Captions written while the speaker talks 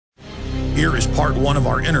Here is part one of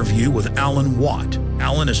our interview with Alan Watt.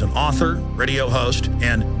 Alan is an author, radio host,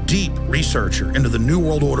 and deep researcher into the New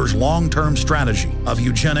World Order's long-term strategy of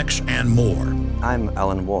eugenics and more. I'm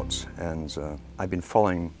Alan Watt, and I've been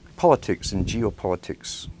following politics and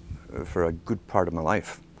geopolitics for a good part of my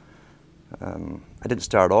life. I didn't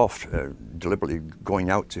start off deliberately going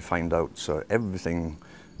out to find out everything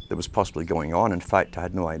that was possibly going on. In fact, I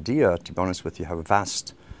had no idea, to be honest with you, how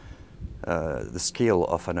vast the scale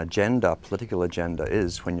of an agenda, political agenda,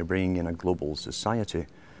 is when you're bringing in a global society.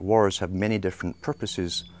 Wars have many different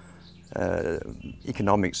purposes.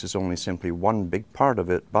 Economics is only simply one big part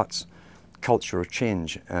of it, but cultural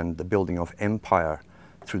change and the building of empire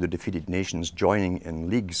through the defeated nations joining in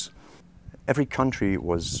leagues. Every country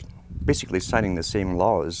was basically signing the same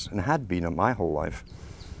laws, and had been in my whole life,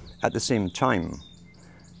 at the same time,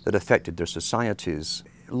 that affected their societies.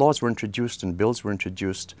 Laws were introduced and bills were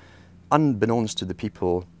introduced unbeknownst to the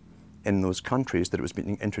people in those countries that it was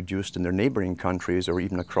being introduced in their neighboring countries or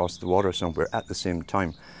even across the water somewhere at the same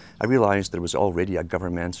time. I realized there was already a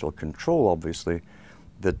governmental control, obviously,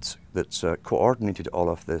 that coordinated all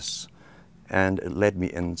of this, and it led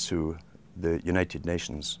me into the United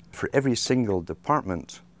Nations. For every single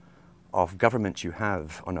department of government you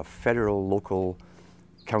have on a federal, local,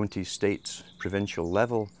 county, state, provincial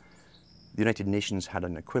level, the United Nations had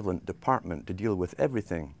an equivalent department to deal with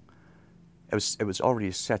everything. It was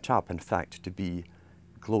already set up, in fact, to be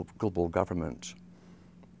global government.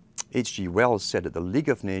 H.G. Wells said at the League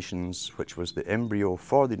of Nations, which was the embryo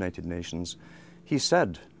for the United Nations, he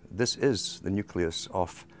said, this is the nucleus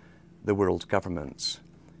of the world governments,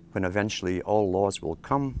 when eventually all laws will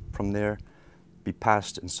come from there, be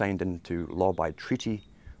passed and signed into law by treaty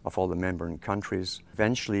of all the member countries.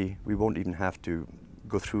 Eventually, we won't even have to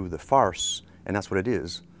go through the farce, and that's what it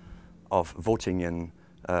is, of voting in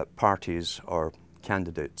parties or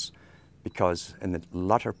candidates, because in the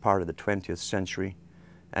latter part of the 20th century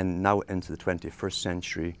and now into the 21st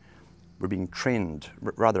century, we're being trained,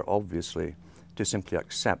 rather obviously, to simply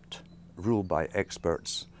accept rule by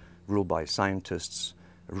experts, rule by scientists,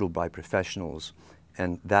 rule by professionals,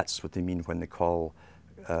 and that's what they mean when they call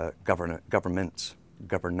governance.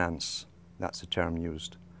 That's the term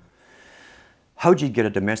used. How do you get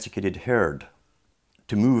a domesticated herd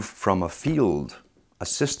to move from a field, a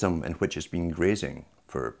system in which it's been grazing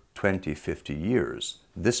for 20, 50 years,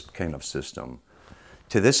 this kind of system,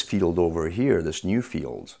 to this field over here, this new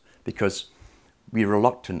field? Because we have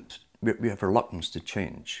reluctance to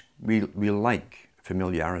change. We like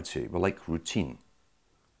familiarity, we like routine,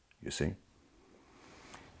 you see.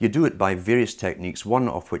 You do it by various techniques, one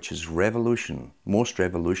of which is revolution. Most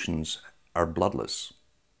revolutions are bloodless.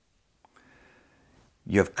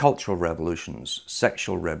 You have cultural revolutions,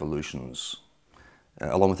 sexual revolutions.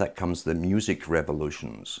 Along with that comes the music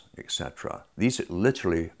revolutions, etc. These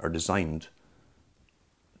literally are designed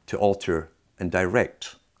to alter and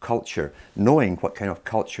direct culture, knowing what kind of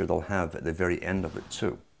culture they'll have at the very end of it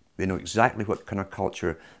too. They know exactly what kind of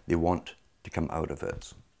culture they want to come out of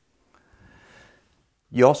it.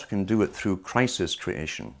 You also can do it through crisis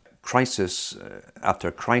creation. Crisis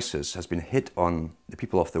after crisis has been hit on the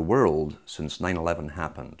people of the world since 9/11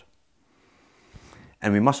 happened.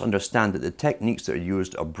 And we must understand that the techniques that are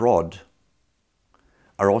used abroad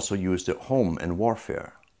are also used at home in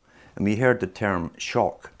warfare. And we heard the term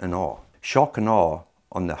shock and awe. Shock and awe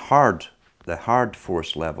on the hard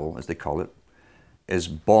force level, as they call it, is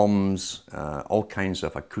bombs, all kinds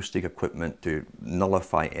of acoustic equipment to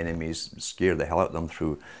nullify enemies, scare the hell out of them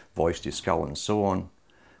through voice to skull and so on,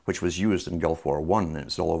 which was used in Gulf War I, and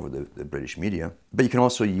it's all over the British media. But you can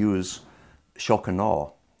also use shock and awe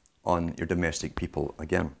on your domestic people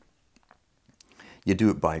again. You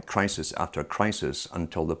do it by crisis after crisis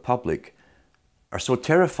until the public are so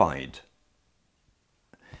terrified.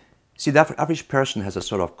 See, the average person has a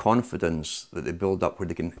sort of confidence that they build up where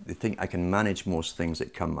they think, I can manage most things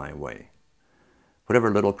that come my way.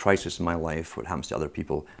 Whatever little crisis in my life, what happens to other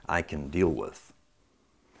people, I can deal with.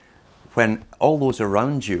 When all those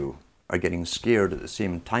around you are getting scared at the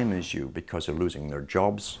same time as you because they're losing their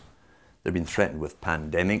jobs, they've been threatened with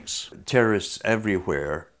pandemics, terrorists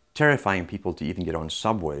everywhere, terrifying people to even get on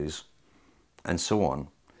subways, and so on.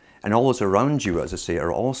 And all those around you, as I say,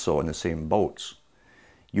 are also in the same boats.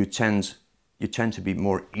 You tend to be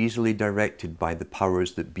more easily directed by the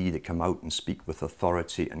powers that be that come out and speak with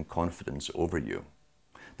authority and confidence over you.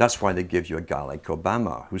 That's why they give you a guy like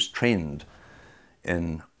Obama, who's trained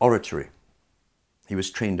in oratory. He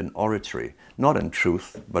was trained in oratory, not in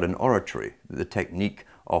truth, but in oratory, the technique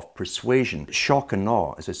of persuasion. Shock and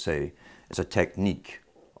awe, as I say, is a technique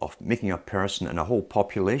of making a person and a whole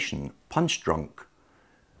population punch drunk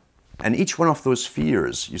And each one of those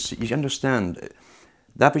fears, you understand,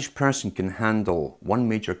 the average person can handle one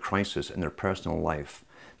major crisis in their personal life,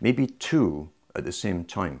 maybe two at the same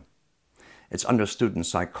time. It's understood in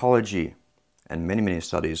psychology and many, many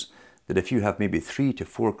studies that if you have maybe 3 to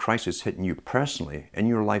 4 crises hitting you personally in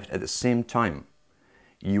your life at the same time,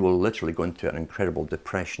 you will literally go into an incredible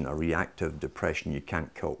depression, a reactive depression. You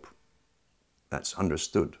can't cope. That's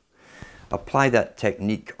understood. Apply that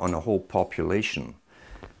technique on a whole population.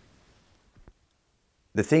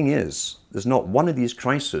 The thing is, there's not one of these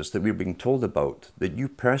crises that we're being told about that you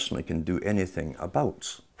personally can do anything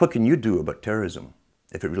about. What can you do about terrorism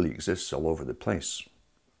if it really exists all over the place?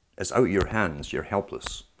 It's out of your hands, you're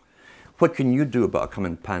helpless. What can you do about a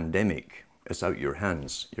coming pandemic? It's out of your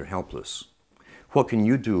hands, you're helpless. What can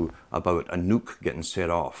you do about a nuke getting set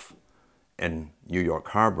off in New York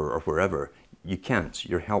Harbor or wherever? You can't,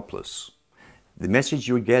 you're helpless. The message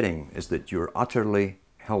you're getting is that you're utterly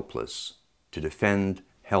helpless to defend,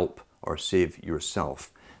 help, or save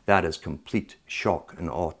yourself. That is complete shock and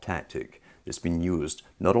awe tactic that's been used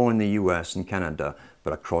not only in the US and Canada,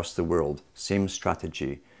 but across the world. Same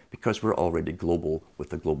strategy, because we're already global with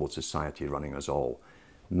the global society running us all.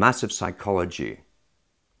 Massive psychology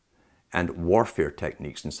and warfare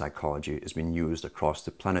techniques in psychology has been used across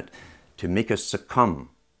the planet to make us succumb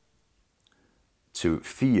to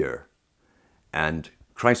fear and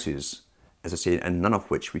crises, as I say, and none of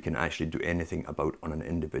which we can actually do anything about on an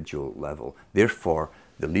individual level. Therefore,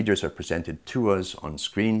 the leaders are presented to us on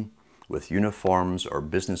screen with uniforms or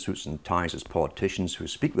business suits and ties as politicians who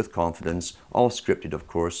speak with confidence, all scripted, of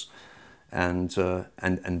course, and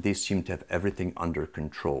they seem to have everything under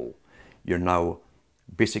control. You're now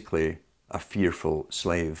basically a fearful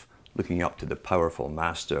slave looking up to the powerful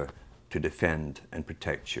master to defend and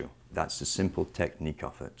protect you. That's the simple technique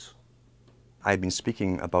of it. I've been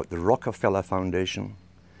speaking about the Rockefeller Foundation.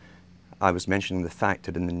 I was mentioning the fact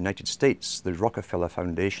that in the United States, the Rockefeller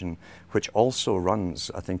Foundation, which also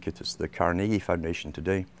runs, I think it is the Carnegie Foundation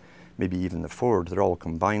today, maybe even the Ford, they're all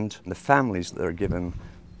combined. The families that are given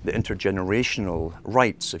the intergenerational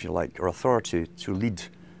rights, if you like, or authority to lead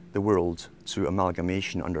the world to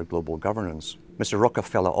amalgamation under global governance. Mr.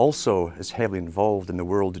 Rockefeller also is heavily involved in the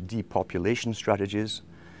world depopulation strategies.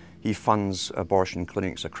 He funds abortion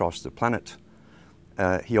clinics across the planet.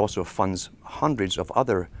 He also funds hundreds of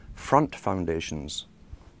other front foundations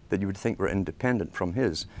that you would think were independent from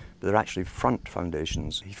his, but they're actually front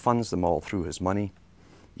foundations. He funds them all through his money.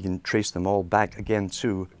 You can trace them all back again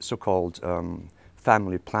to so-called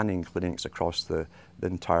family planning clinics across the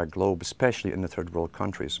entire globe, especially in the third world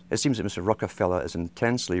countries. It seems that Mr. Rockefeller is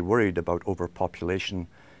intensely worried about overpopulation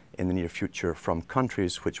in the near future from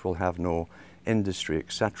countries which will have no industry,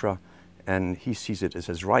 etc. And he sees it as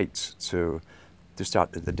his right to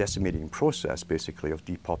start the decimating process, basically, of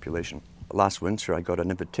depopulation. Last winter, I got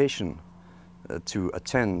an invitation to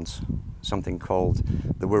attend something called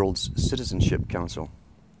the World's Citizenship Council,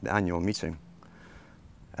 the annual meeting.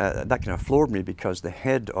 That kind of floored me because the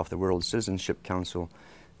head of the World Citizenship Council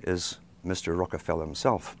is Mr. Rockefeller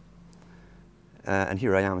himself. And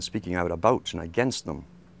here I am speaking out about and against them.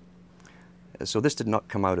 So this did not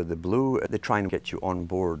come out of the blue. They try and get you on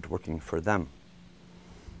board working for them.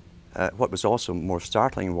 What was also more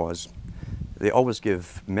startling was they always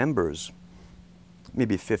give members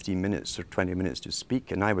maybe 15 minutes or 20 minutes to speak,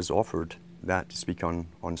 and I was offered that to speak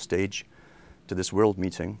on stage to this world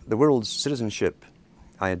meeting. The world's citizenship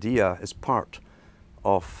idea is part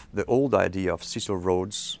of the old idea of Cecil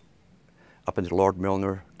Rhodes up into Lord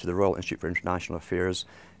Milner to the Royal Institute for International Affairs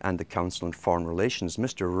and the Council on Foreign Relations.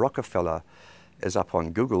 Mr. Rockefeller is up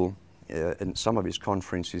on Google in some of his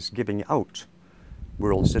conferences giving out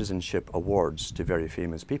World Citizenship Awards to very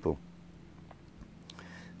famous people.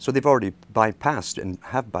 So they've already bypassed and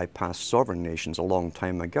have bypassed sovereign nations a long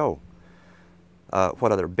time ago.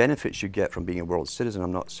 What other benefits you get from being a world citizen,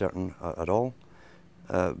 I'm not certain at all.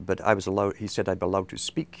 But I was allowed, he said I'd be allowed to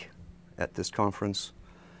speak at this conference.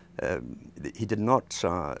 He did not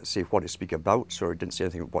say what to speak about, or he didn't say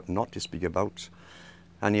anything what not to speak about.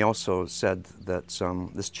 And he also said that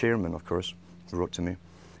this chairman, of course, who wrote to me,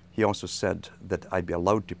 he also said that I'd be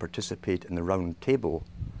allowed to participate in the round table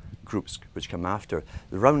groups which come after.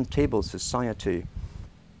 The round table society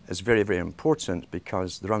is very, very important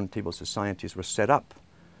because the round table societies were set up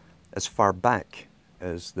as far back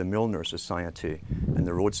as the Milner Society and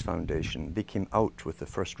the Rhodes Foundation. They came out with the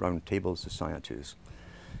first round table societies.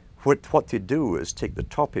 What they do is take the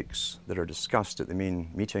topics that are discussed at the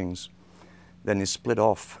main meetings, then they split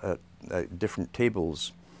off different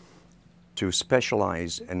tables to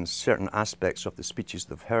specialize in certain aspects of the speeches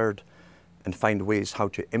they've heard and find ways how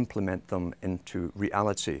to implement them into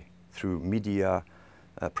reality through media,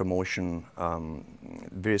 promotion,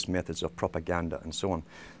 various methods of propaganda and so on.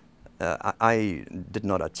 I did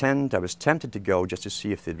not attend. I was tempted to go just to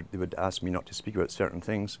see if they would ask me not to speak about certain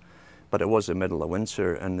things, but it was the middle of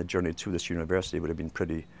winter and the journey to this university would have been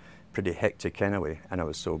pretty hectic anyway, and I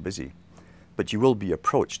was so busy. But you will be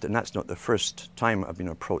approached, and that's not the first time I've been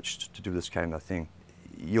approached to do this kind of thing.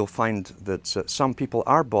 You'll find that some people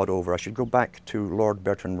are bought over. I should go back to Lord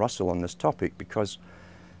Bertrand Russell on this topic, because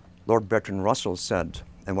Lord Bertrand Russell said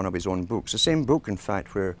in one of his own books, the same book in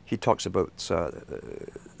fact, where he talks about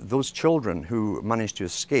those children who manage to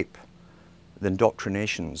escape the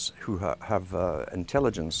indoctrinations, who have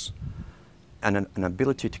intelligence and an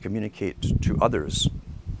ability to communicate to others,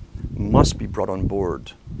 must be brought on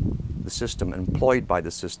board the system, employed by the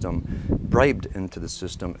system, bribed into the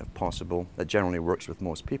system if possible. That generally works with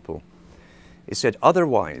most people. He said,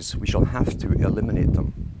 otherwise we shall have to eliminate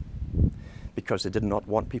them, because they did not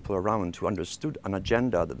want people around who understood an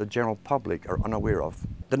agenda that the general public are unaware of.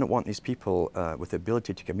 Didn't want these people with the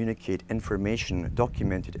ability to communicate information,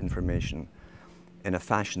 documented information, in a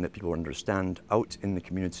fashion that people understand out in the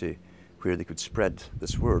community where they could spread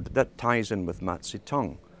this word. That ties in with Mao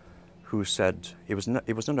Zedong, who said he was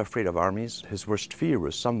not afraid of armies. His worst fear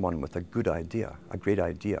was someone with a good idea, a great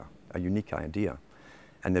idea, a unique idea,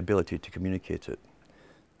 and the ability to communicate it.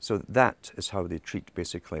 So that is how they treat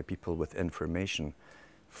basically people with information.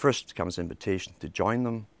 First comes invitation to join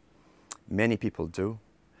them. Many people do.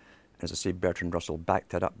 As I say, Bertrand Russell backed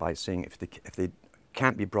that up by saying if they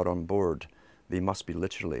can't be brought on board, they must be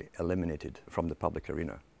literally eliminated from the public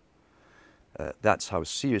arena. That's how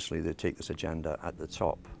seriously they take this agenda at the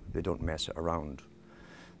top. They don't mess it around.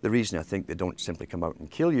 The reason I think they don't simply come out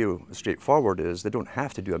and kill you straightforward is they don't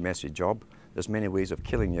have to do a messy job. There's many ways of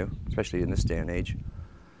killing you, especially in this day and age.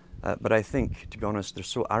 But I think, to be honest, they're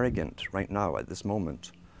so arrogant right now at this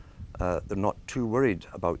moment. They're not too worried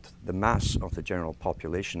about the mass of the general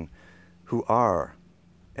population who are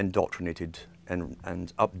indoctrinated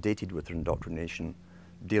and updated with their indoctrination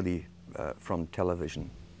daily from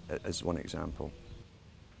television, as one example.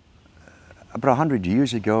 About 100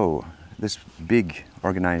 years ago, this big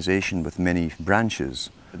organization with many branches,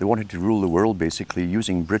 they wanted to rule the world basically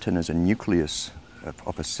using Britain as a nucleus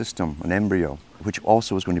of a system, an embryo, which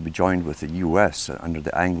also was going to be joined with the US under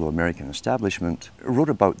the Anglo-American establishment, wrote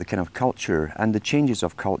about the kind of culture and the changes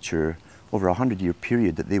of culture over a 100-year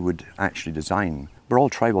period that they would actually design. We're all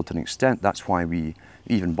tribal to an extent. That's why we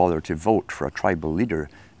even bother to vote for a tribal leader.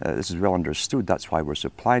 This is well understood. That's why we're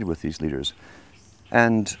supplied with these leaders.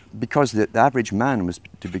 And because the average man was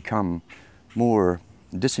to become more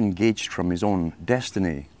disengaged from his own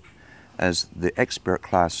destiny as the expert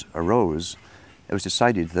class arose, it was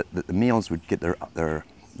decided that the males would get their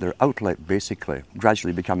outlet, basically,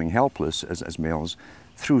 gradually becoming helpless as males,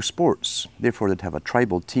 through sports. Therefore, they'd have a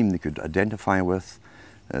tribal team they could identify with.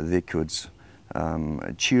 They could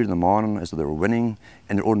cheer them on as though they were winning.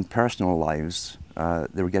 In their own personal lives,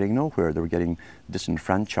 they were getting nowhere. They were getting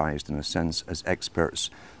disenfranchised, in a sense, as experts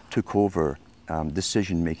took over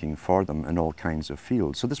decision-making for them in all kinds of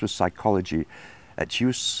fields. So this was psychology at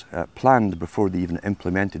use, planned before they even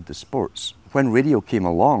implemented the sports. When radio came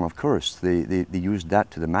along, of course, they used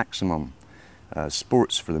that to the maximum.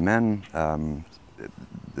 Sports for the men,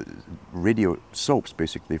 radio soaps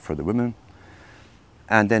basically for the women,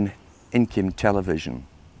 and then in came television,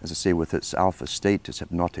 as I say, with its alpha state, its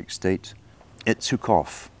hypnotic state. It took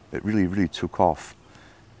off. It really, really took off.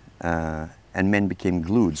 And men became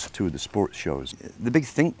glued to the sports shows. The big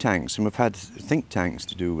think tanks, and we've had think tanks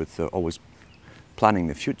to do with always planning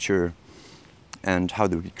the future and how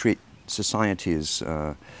they would create societies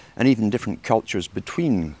and even different cultures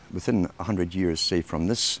within 100 years, say, from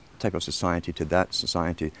this type of society to that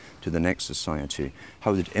society to the next society,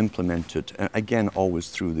 how they'd implement it, again always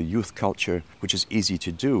through the youth culture, which is easy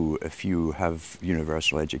to do if you have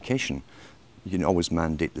universal education. You can always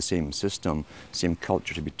mandate the same system, same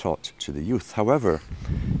culture to be taught to the youth. However,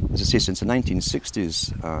 as I say, since the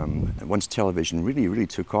 1960s, once television really, really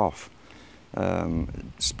took off,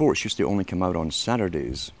 sports used to only come out on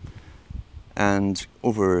Saturdays, and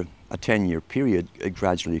over a 10-year period, it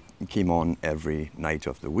gradually came on every night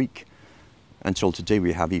of the week. Until today,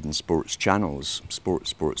 we have even sports channels,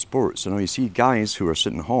 sports. So now you see guys who are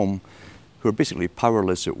sitting home, who are basically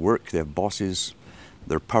powerless at work. They have bosses.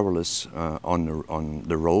 They're powerless on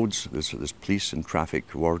the roads. There's police and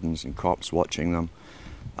traffic wardens and cops watching them.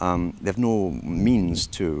 They have no means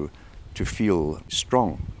to feel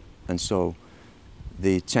strong, and so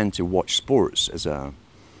they tend to watch sports as a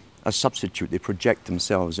substitute. They project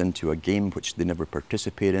themselves into a game which they never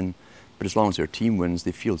participate in, but as long as their team wins,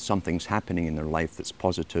 they feel something's happening in their life that's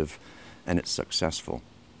positive and it's successful.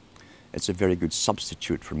 It's a very good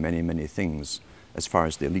substitute for many, many things as far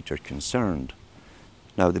as the elite are concerned.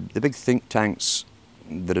 Now, the big think tanks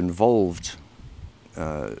that involved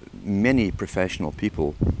many professional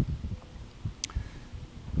people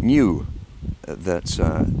knew that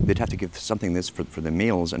they'd have to give something this for the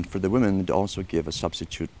males, and for the women they'd also give a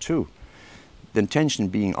substitute too. The intention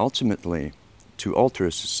being ultimately to alter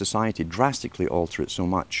society, drastically alter it so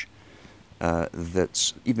much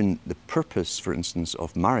that even the purpose, for instance,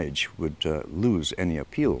 of marriage would lose any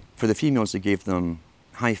appeal. For the females, they gave them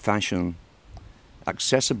high fashion,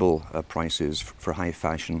 accessible prices for high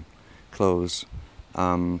fashion clothes.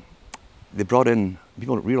 They brought in,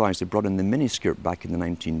 people don't realize they brought in the miniskirt back in the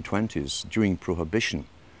 1920s during Prohibition.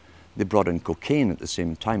 They brought in cocaine at the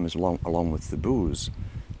same time as along with the booze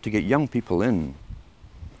to get young people in.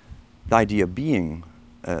 The idea being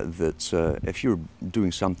that if you're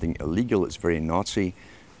doing something illegal, it's very naughty.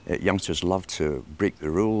 Youngsters love to break the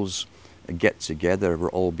rules, get together, we're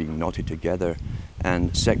all being naughty together,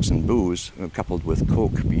 and sex and booze, coupled with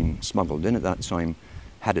coke being smuggled in at that time,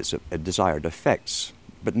 had its desired effects,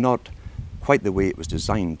 but not quite the way it was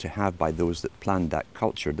designed to have by those that planned that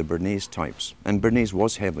culture, the Bernays types. And Bernays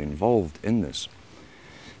was heavily involved in this.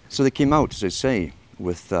 So they came out, as I say,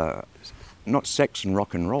 with not sex and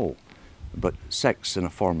rock and roll, but sex in a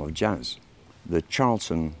form of jazz. The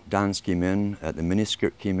Charlton dance came in, the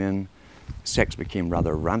miniskirt came in, sex became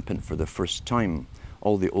rather rampant for the first time.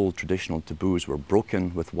 All the old traditional taboos were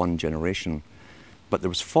broken with one generation, but there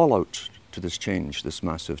was fallout to this change, this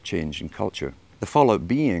massive change in culture. The fallout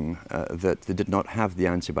being that they did not have the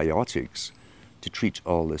antibiotics to treat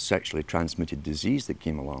all the sexually transmitted disease that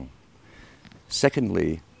came along.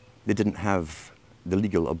 Secondly, they didn't have the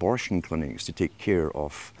legal abortion clinics to take care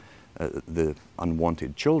of the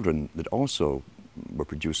unwanted children that also were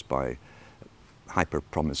produced by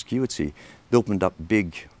hyper-promiscuity. They opened up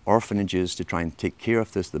big orphanages to try and take care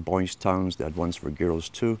of this, the boys' towns. They had ones for girls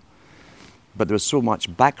too. But there was so much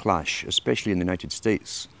backlash, especially in the United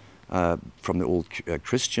States, from the old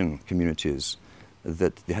Christian communities,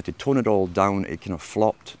 that they had to tone it all down. It kind of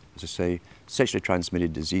flopped, as I say. Sexually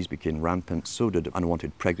transmitted disease became rampant, so did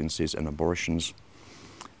unwanted pregnancies and abortions.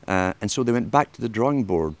 And so they went back to the drawing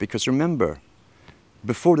board, because remember,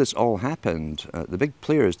 before this all happened, the big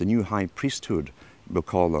players, the new high priesthood, we'll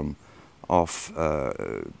call them, of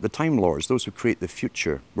the Time Lords, those who create the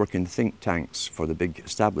future, work in think tanks for the big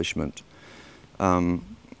establishment,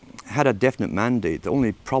 had a definite mandate. The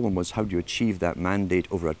only problem was, how do you achieve that mandate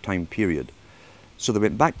over a time period? So they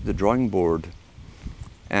went back to the drawing board,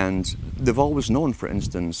 and they've always known, for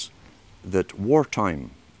instance, that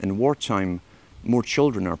in wartime, more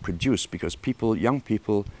children are produced because people, young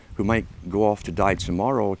people who might go off to die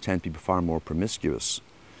tomorrow tend to be far more promiscuous.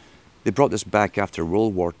 They brought this back after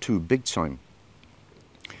World War II big time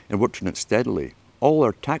and worked on it steadily. All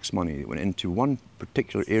our tax money went into one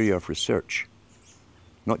particular area of research,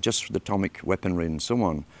 not just for the atomic weaponry and so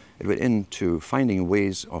on. It went into finding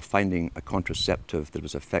ways of finding a contraceptive that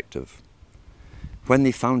was effective. When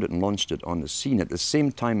they found it and launched it on the scene, at the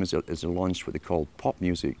same time as they launched what they called pop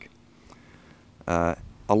music,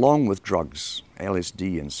 along with drugs,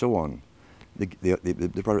 LSD and so on, they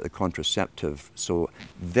brought out the contraceptive. So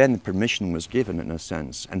then permission was given, in a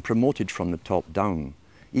sense, and promoted from the top down,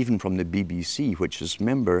 even from the BBC, which is,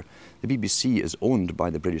 remember, the BBC is owned by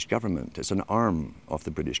the British government. It's an arm of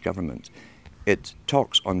the British government. It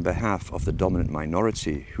talks on behalf of the dominant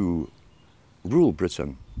minority who rule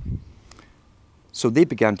Britain. So they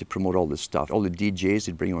began to promote all this stuff. All the DJs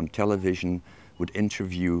they'd bring on television would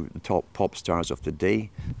interview the top pop stars of the day.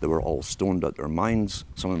 They were all stoned out their minds.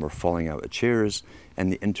 Some of them were falling out of chairs.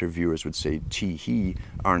 And the interviewers would say, "Tee-hee,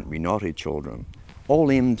 aren't we naughty children?" All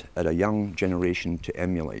aimed at a young generation to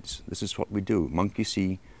emulate. This is what we do. Monkey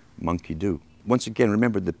see, monkey do. Once again,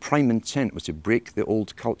 remember, the prime intent was to break the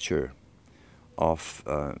old culture of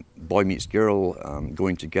boy meets girl,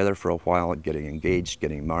 going together for a while, getting engaged,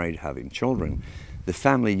 getting married, having children. The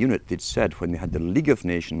family unit, they'd said, when they had the League of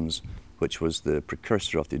Nations, which was the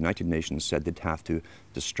precursor of the United Nations, said they'd have to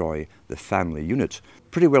destroy the family unit.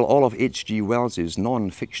 Pretty well all of H.G. Wells's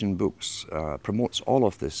non-fiction books promotes all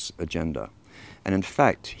of this agenda. And in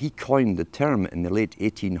fact, he coined the term in the late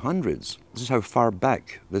 1800s. This is how far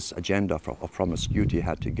back this agenda of promiscuity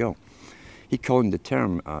had to go. He coined the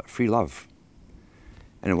term free love.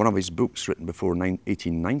 And in one of his books written before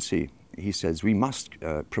 1890, he says, we must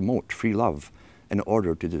promote free love in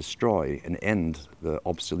order to destroy and end the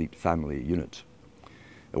obsolete family unit.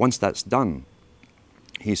 Once that's done,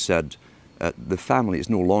 he said, the family is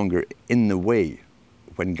no longer in the way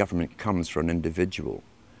when government comes for an individual.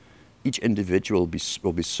 Each individual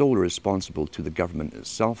will be solely responsible to the government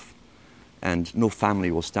itself, and no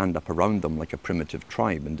family will stand up around them like a primitive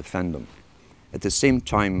tribe and defend them. At the same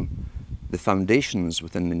time, the foundations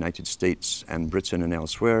within the United States and Britain and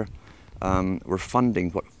elsewhere were funding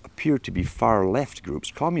what appeared to be far-left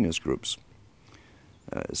groups, communist groups.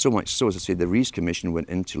 So much so, as I say, the Rees Commission went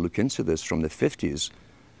in to look into this from the 50s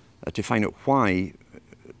to find out why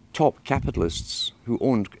top capitalists who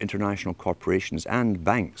owned international corporations and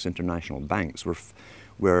banks, international banks,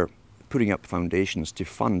 were putting up foundations to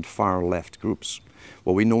fund far-left groups.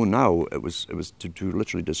 Well, we know now it was to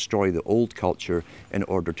literally destroy the old culture in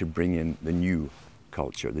order to bring in the new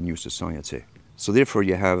culture, the new society. So therefore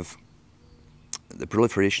you have the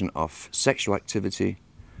proliferation of sexual activity.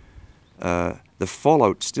 The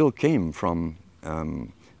fallout still came from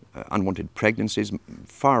unwanted pregnancies,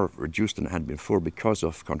 far reduced than it had before because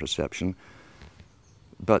of contraception.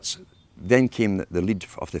 But then came the lead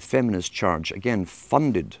of the feminist charge, again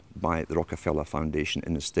funded by the Rockefeller Foundation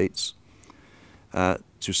in the States,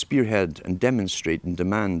 to spearhead and demonstrate and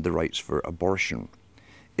demand the rights for abortion.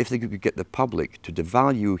 If they could get the public to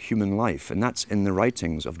devalue human life, and that's in the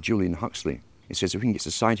writings of Julian Huxley. He says if we can get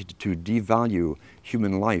society to devalue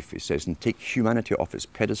human life, he says, and take humanity off its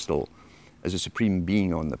pedestal as a supreme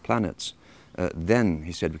being on the planet, then,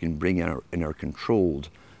 he said, we can bring in our controlled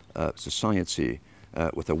society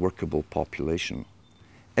with a workable population.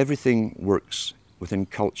 Everything works within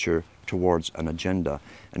culture towards an agenda.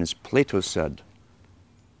 And as Plato said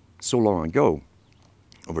so long ago,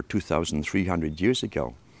 over 2,300 years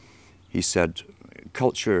ago, he said,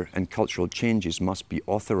 culture and cultural changes must be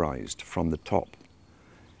authorized from the top.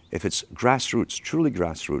 If it's grassroots, truly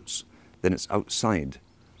grassroots, then it's outside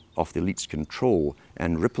of the elite's control,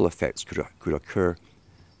 and ripple effects could occur,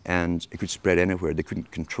 and it could spread anywhere. They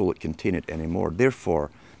couldn't control it, contain it anymore.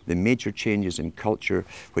 Therefore, the major changes in culture,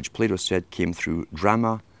 which Plato said came through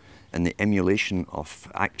drama and the emulation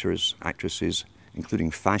of actors, actresses,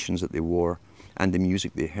 including fashions that they wore, and the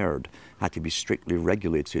music they heard, had to be strictly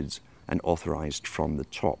regulated and authorized from the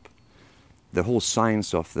top. The whole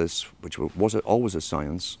science of this, which was always a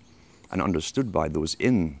science and understood by those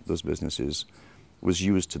in those businesses, was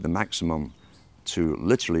used to the maximum to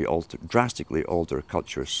literally drastically alter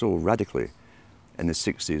culture so radically in the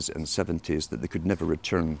 60s and 70s that they could never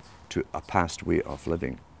return to a past way of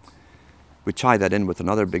living. We tie that in with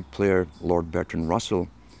another big player, Lord Bertrand Russell,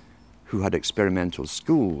 who had experimental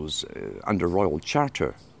schools under royal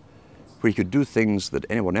charter, where he could do things that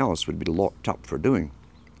anyone else would be locked up for doing.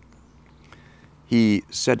 He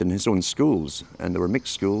said in his own schools, and there were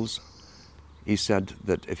mixed schools, he said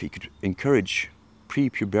that if he could encourage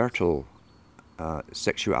pre-pubertal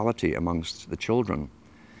sexuality amongst the children,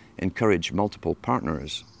 encourage multiple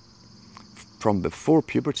partners from before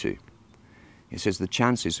puberty, he says the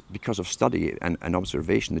chances, because of study and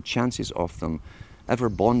observation, the chances of them ever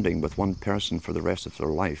bonding with one person for the rest of their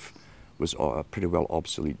life was pretty well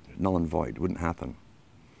obsolete, null and void, wouldn't happen.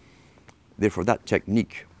 Therefore, that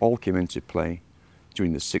technique all came into play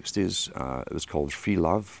during the 60s. It was called free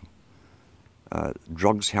love.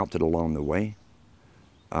 Drugs helped it along the way.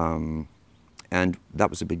 And that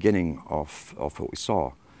was the beginning of what we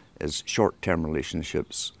saw as short-term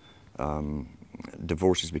relationships.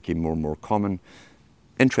 Divorces became more and more common.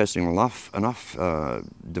 Interestingly enough,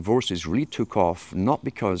 divorces really took off not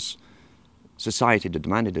because society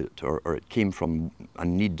demanded it or it came from a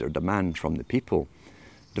need or demand from the people.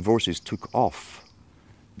 Divorces took off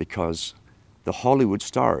because the Hollywood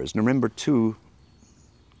stars, and remember too,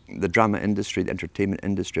 the drama industry, the entertainment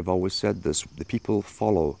industry, have always said this, the people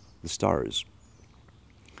follow the stars.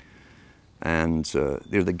 And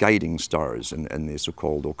they're the guiding stars in the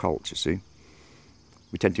so-called occult, you see.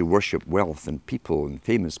 We tend to worship wealth and people and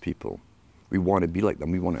famous people. We want to be like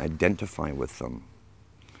them. We want to identify with them.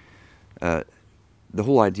 The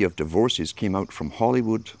whole idea of divorces came out from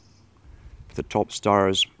Hollywood, with the top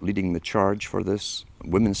stars leading the charge for this.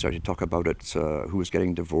 Women started to talk about it, who was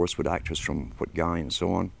getting divorced, what actress from what guy, and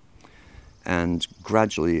so on. And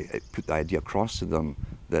gradually it put the idea across to them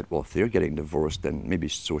that, well, if they're getting divorced, then maybe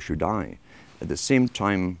so should I. At the same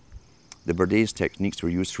time, the Bourdaise techniques were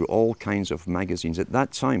used through all kinds of magazines. At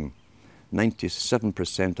that time,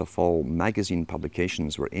 97% of all magazine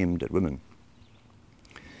publications were aimed at women.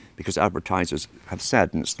 Because advertisers have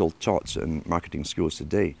said, and it's still taught in marketing schools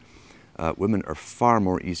today, women are far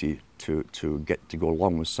more easy to get to go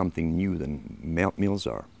along with something new than males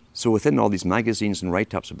are. So within all these magazines and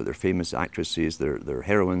write-ups about their famous actresses, their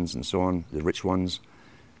heroines and so on, the rich ones,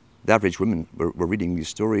 the average women were reading these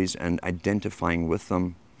stories and identifying with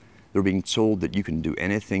them. They were being told that you can do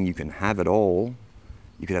anything, you can have it all,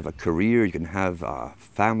 you could have a career, you can have a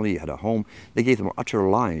family, you had a home. They gave them utter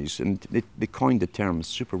lies, and they coined the term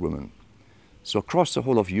superwoman. So across the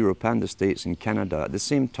whole of Europe and the States and Canada, at the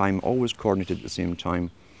same time, always coordinated at the same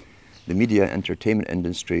time, the media entertainment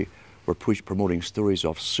industry were promoting stories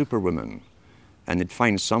of superwomen. And they'd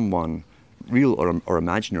find someone, real or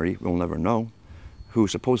imaginary, we'll never know, who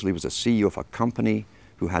supposedly was a CEO of a company,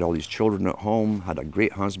 who had all these children at home, had a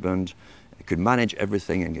great husband, could manage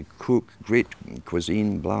everything and could cook great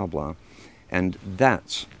cuisine, blah, blah. And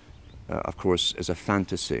that, of course, is a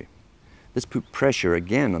fantasy. This put pressure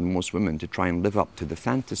again on most women to try and live up to the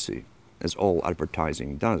fantasy, as all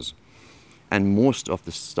advertising does. And most of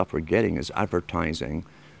the stuff we're getting is advertising,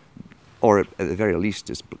 or at the very least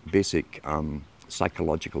is basic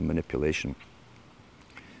psychological manipulation.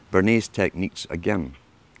 Bernays' techniques again.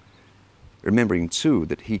 Remembering too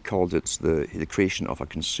that he called it the creation of a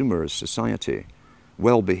consumerist society.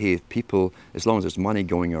 Well-behaved people, as long as there's money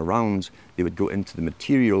going around, they would go into the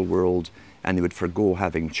material world and they would forgo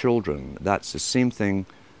having children. That's the same thing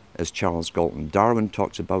as Charles Galton Darwin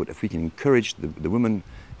talks about. If we can encourage the woman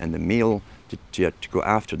and the male to go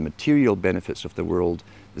after the material benefits of the world,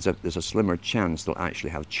 there's a slimmer chance they'll actually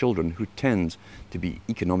have children who tend to be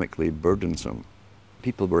economically burdensome.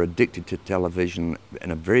 People were addicted to television in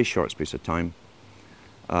a very short space of time.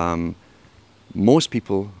 Most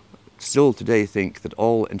people still today think that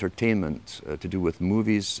all entertainment to do with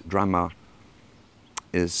movies, drama,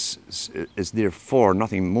 is there for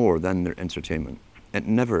nothing more than their entertainment. It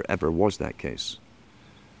never ever was that case.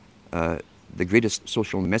 The greatest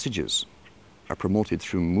social messages are promoted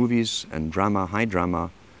through movies and drama, high drama,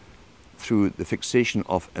 through the fixation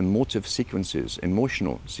of emotive sequences,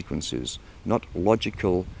 emotional sequences, not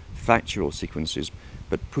logical, factual sequences,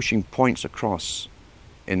 but pushing points across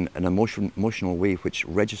in an emotional way which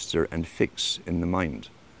register and fix in the mind.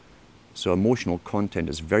 So emotional content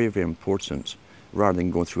is very, very important, rather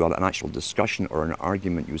than going through an actual discussion or an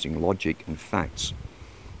argument using logic and facts.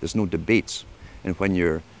 There's no debate. And when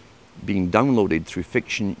you're being downloaded through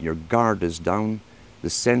fiction, your guard is down, the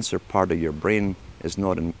censor part of your brain is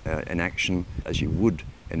not in action as you would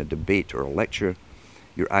in a debate or a lecture.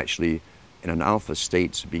 You're actually in an alpha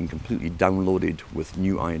state, being completely downloaded with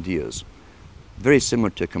new ideas. Very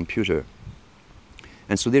similar to a computer.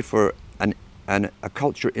 And so therefore, a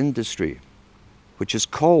culture industry, which is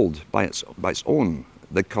called by its own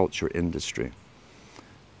the culture industry.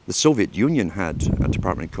 The Soviet Union had a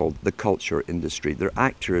department called the culture industry. Their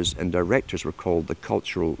actors and directors were called the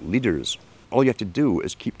cultural leaders. All you have to do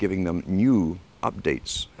is keep giving them new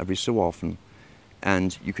updates every so often,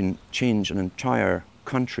 and you can change an entire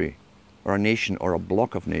country or a nation or a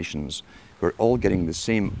block of nations who are all getting the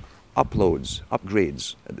same upgrades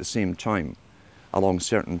at the same time along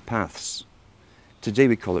certain paths. Today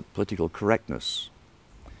we call it political correctness.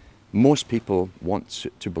 Most people want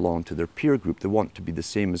to belong to their peer group. They want to be the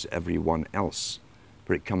same as everyone else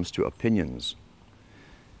when it comes to opinions.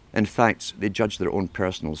 In fact, they judge their own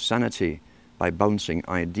personal sanity by bouncing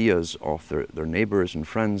ideas off their neighbours and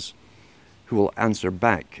friends who will answer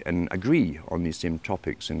back and agree on these same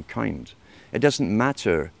topics in kind. It doesn't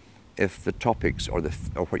matter if the topics or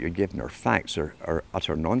what you're given are facts or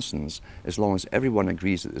utter nonsense, as long as everyone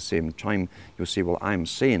agrees at the same time. You'll say, well, I'm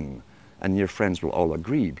sane, and your friends will all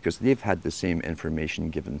agree because they've had the same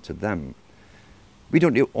information given to them. We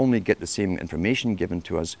don't only get the same information given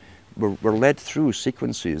to us, we're led through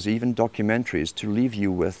sequences, even documentaries, to leave you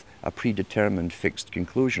with a predetermined fixed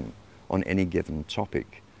conclusion on any given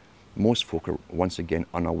topic. Most folk are once again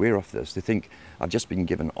unaware of this. They think, I've just been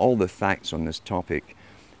given all the facts on this topic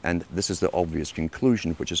and this is the obvious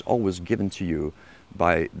conclusion, which is always given to you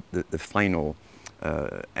by the final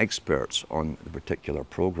experts on the particular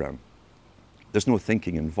program. There's no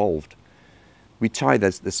thinking involved. We tie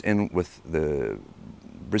this in with the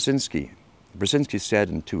Brzezinski. Brzezinski said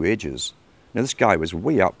in 2 Ages, now this guy was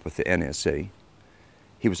way up with the NSA.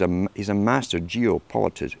 He's a master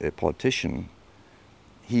geopolitician.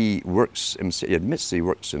 He admits he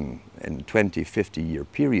works in 20, 50-year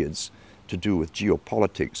periods to do with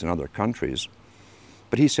geopolitics in other countries.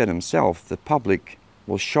 But he said himself, the public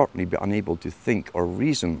will shortly be unable to think or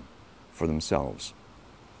reason for themselves.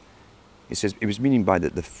 He says it was meaning by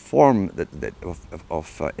the form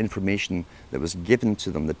of information that was given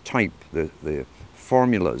to them, the type, the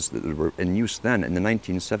formulas that were in use then in the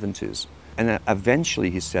 1970s. And eventually,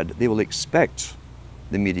 he said, they will expect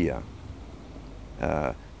the media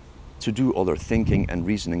to do all their thinking and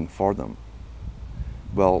reasoning for them.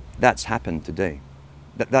 Well, that's happened today.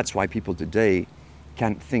 That's why people today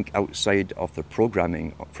can't think outside of the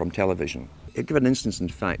programming from television. I'll give an instance, in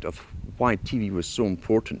fact, of why TV was so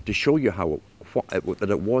important to show you that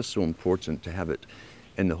it was so important to have it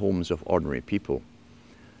in the homes of ordinary people.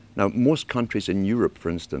 Now, most countries in Europe, for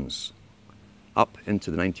instance, up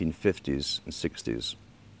into the 1950s and 60s,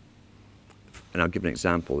 and I'll give an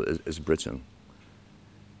example, is Britain.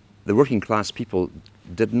 The working class people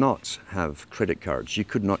did not have credit cards. You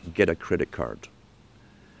could not get a credit card.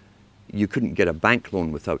 You couldn't get a bank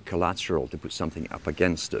loan without collateral to put something up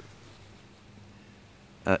against it.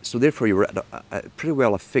 So therefore you were at pretty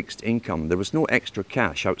well a fixed income. There was no extra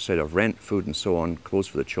cash outside of rent, food and so on, clothes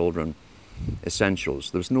for the children,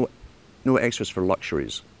 essentials. There was no extras for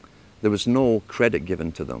luxuries. There was no credit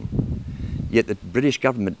given to them. Yet the British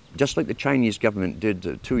government, just like the Chinese government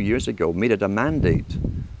did 2 years ago, made it a mandate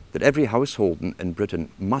that every household in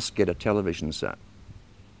Britain must get a television set.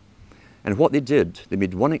 And what they did, they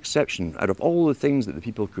made one exception out of all the things that the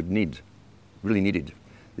people could really needed.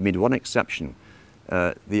 They made one exception.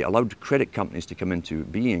 They allowed credit companies to come into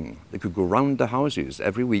being. They could go round the houses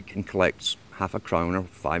every week and collect half a crown or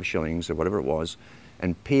 5 shillings or whatever it was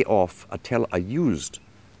and pay off a used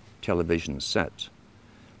television set.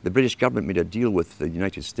 The British government made a deal with the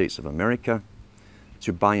United States of America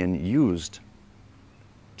to buy in used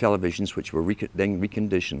televisions which were then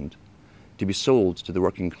reconditioned to be sold to the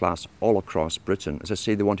working class all across Britain. As I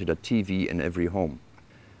say, they wanted a TV in every home.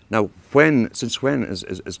 Now, since when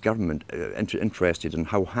is government interested in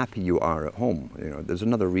how happy you are at home? You know, there's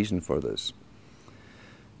another reason for this.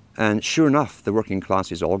 And sure enough, the working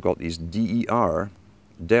classes all got these DER.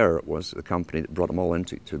 DER was the company that brought them all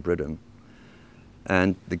into Britain.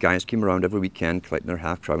 And the guys came around every weekend collecting their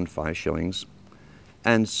half crown, 5 shillings.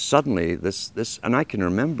 And suddenly and I can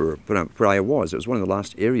remember where I was, it was one of the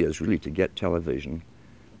last areas really to get television,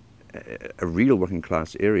 a real working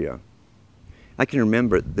class area. I can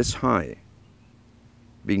remember this high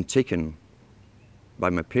being taken by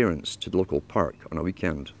my parents to the local park on a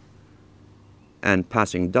weekend and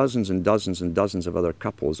passing dozens and dozens and dozens of other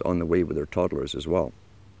couples on the way with their toddlers as well.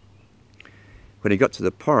 When he got to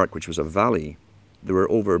the park, which was a valley, there were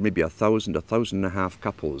over maybe 1,000, 1,500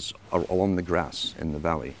 couples along the grass in the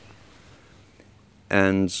valley.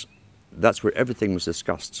 And that's where everything was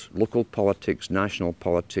discussed. Local politics, national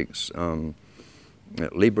politics,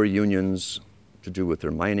 labor unions to do with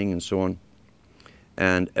their mining and so on.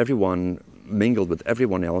 And everyone mingled with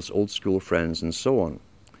everyone else, old school friends and so on.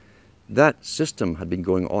 That system had been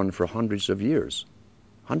going on for hundreds of years,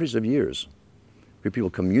 where people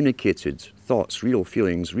communicated thoughts, real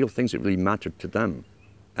feelings, real things that really mattered to them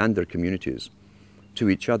and their communities, to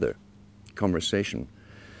each other, conversation.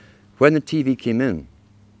 When the TV came in,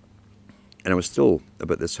 and I was still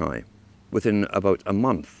about this high, within about a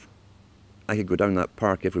month, I could go down that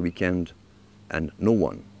park every weekend and no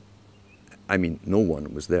one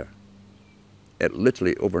was there. It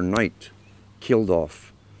literally overnight killed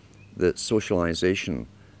off the socialization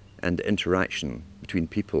and interaction between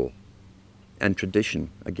people and tradition,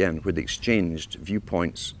 again, where they exchanged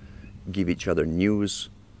viewpoints, gave each other news,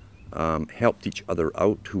 helped each other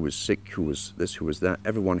out, who was sick, who was this, who was that.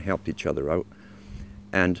 Everyone helped each other out.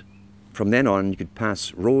 And from then on, you could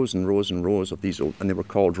pass rows and rows and rows of these old, and they were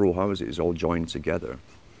called row houses, all joined together.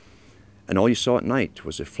 And all you saw at night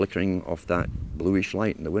was the flickering of that bluish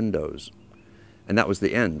light in the windows. And that was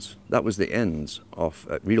the end. That was the end of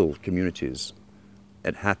real communities.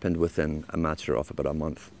 It happened within a matter of about a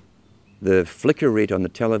month. The flicker rate on the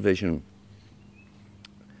television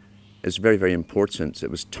is very, very important.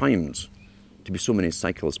 It was timed to be so many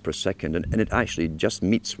cycles per second, and it actually just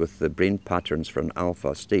meets with the brain patterns for an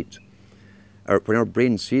alpha state. When our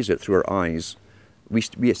brain sees it through our eyes,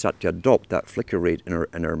 we start to adopt that flicker rate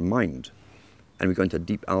in our mind, and we go into a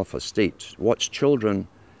deep alpha state. Watch children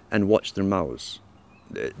and watch their mouths.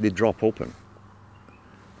 They drop open.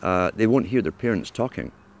 They won't hear their parents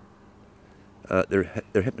talking. They're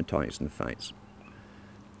hypnotized, in fact.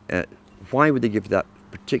 Why would they give that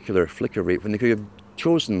particular flicker rate when they could have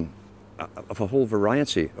chosen of a whole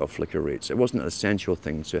variety of flicker rates? It wasn't an essential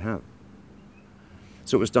thing to have.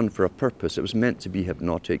 So it was done for a purpose. It was meant to be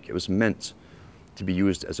hypnotic. It was meant to be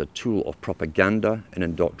used as a tool of propaganda and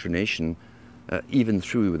indoctrination, even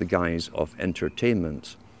through the guise of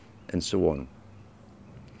entertainment and so on.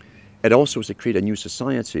 It also was to create a new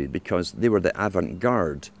society because they were the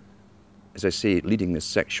avant-garde, as I say, leading the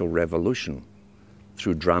sexual revolution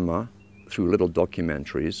through drama, through little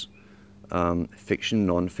documentaries, fiction,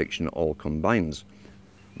 non-fiction, all combined.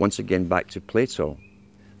 Once again, back to Plato.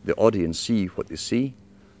 The audience see what they see.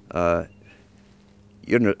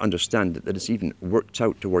 You understand that it's even worked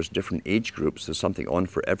out towards different age groups. There's something on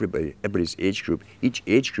for everybody's age group. Each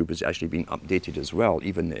age group is actually being updated as well,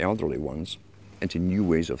 even the elderly ones, into new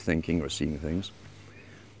ways of thinking or seeing things.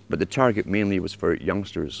 but the target mainly was for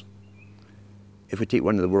youngsters. If we take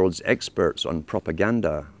one of the world's experts on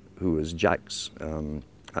propaganda, who is Jacques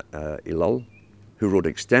Ellul, who wrote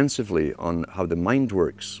extensively on how the mind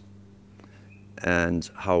works and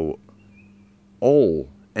how all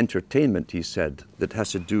entertainment, he said, that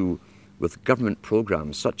has to do with government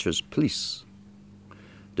programs such as police,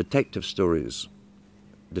 detective stories,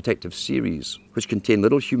 detective series, which contain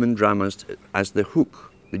little human dramas as the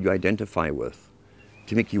hook that you identify with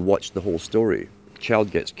to make you watch the whole story.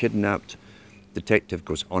 Child gets kidnapped, detective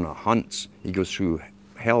goes on a hunt, he goes through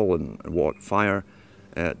hell and fire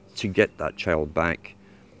to get that child back.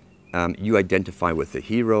 You identify with the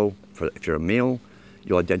hero if you're a male,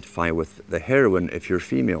 you'll identify with the heroine if you're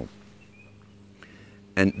female.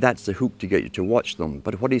 And that's the hook to get you to watch them.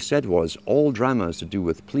 But what he said was all dramas to do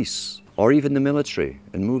with police or even the military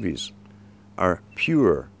in movies are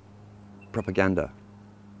pure propaganda.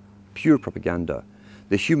 Pure propaganda.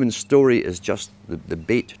 The human story is just the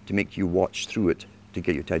bait to make you watch through it, to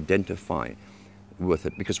get you to identify with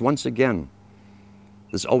it. Because once again,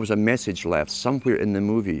 there's always a message left somewhere in the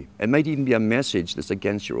movie. It might even be a message that's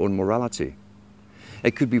against your own morality.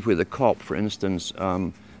 It could be where the cop, for instance,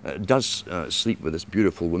 does sleep with this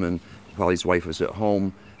beautiful woman while his wife was at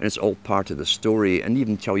home, and it's all part of the story, and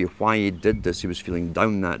even tell you why he did this. He was feeling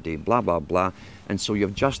down that day, blah, blah, blah. And so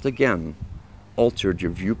you've just again altered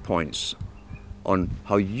your viewpoints on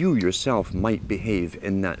how you yourself might behave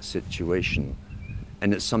in that situation.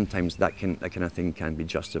 And that sometimes that kind of thing can be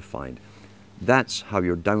justified. That's how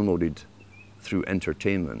you're downloaded through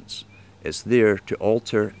entertainment. It's there to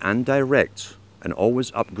alter and direct and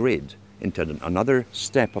always upgrade into another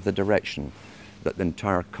step of the direction that the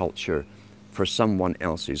entire culture for someone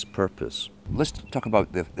else's purpose. Let's talk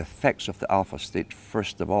about the effects of the alpha state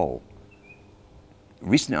first of all.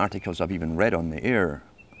 Recent articles I've even read on the air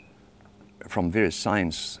from various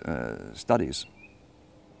science studies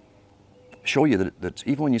show you that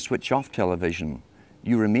even when you switch off television,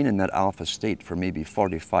 you remain in that alpha state for maybe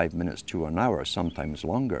 45 minutes to an hour, sometimes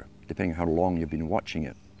longer, depending on how long you've been watching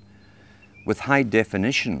it. With high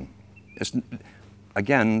definition,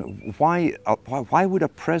 again, why would a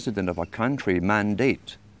president of a country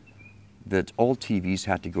mandate that all TVs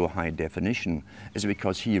had to go high definition? Is it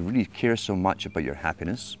because he really cares so much about your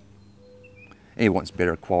happiness? And he wants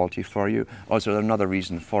better quality for you? Or is there another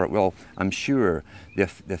reason for it? Well, I'm sure the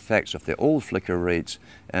effects of the old flicker rates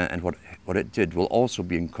and what it did will also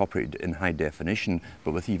be incorporated in high definition,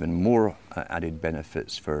 but with even more added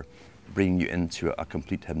benefits for bringing you into a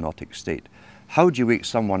complete hypnotic state. How do you wake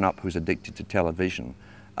someone up who's addicted to television?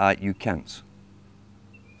 You can't.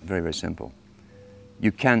 Very, very simple.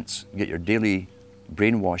 You can't get your daily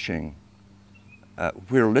brainwashing,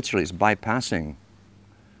 where literally it's bypassing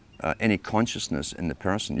any consciousness in the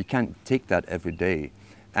person. You can't take that every day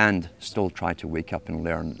and still try to wake up and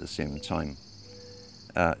learn at the same time.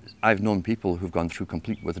 I've known people who've gone through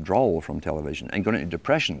complete withdrawal from television and gone into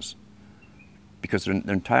depressions because their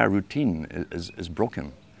entire routine is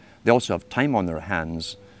broken. They also have time on their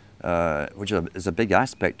hands, which is a big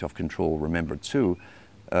aspect of control, remember too.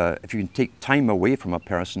 If you can take time away from a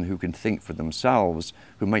person who can think for themselves,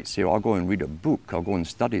 who might say, oh, I'll go and read a book, I'll go and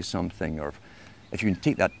study something, or if you can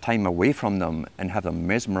take that time away from them and have them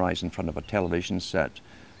mesmerized in front of a television set,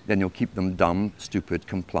 then you'll keep them dumb, stupid,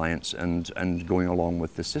 compliant, and going along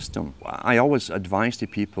with the system. I always advise to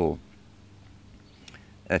people,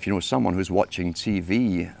 if you know someone who's watching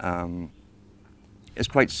TV, it's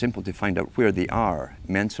quite simple to find out where they are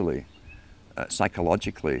mentally,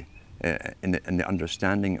 psychologically, in the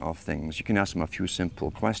understanding of things. You can ask them a few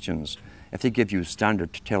simple questions. If they give you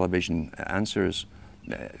standard television answers,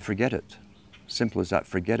 forget it. Simple as that,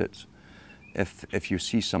 forget it. If you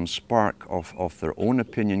see some spark of their own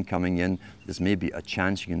opinion coming in, there's maybe a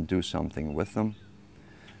chance you can do something with them.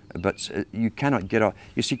 But you cannot get out.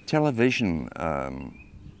 You see, television,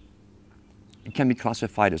 it can be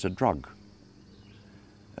classified as a drug.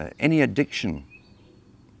 Any addiction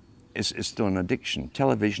is still an addiction.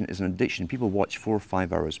 Television is an addiction. People watch 4 or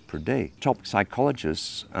 5 hours per day. Top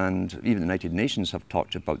psychologists and even the United Nations have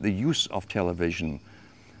talked about the use of television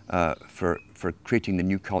for creating the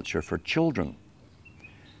new culture for children.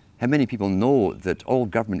 How many people know that all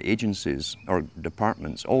government agencies or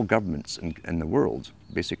departments, all governments in the world,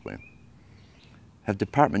 basically, have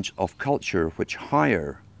departments of culture which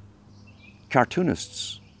hire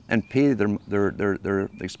cartoonists and pay their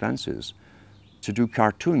expenses to do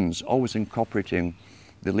cartoons, always incorporating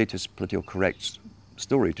the latest political correct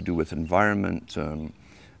story to do with environment,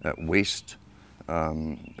 waste,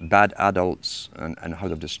 bad adults and how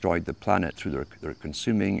they've destroyed the planet through their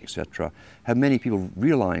consuming, etc. How many people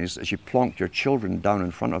realize as you plonk your children down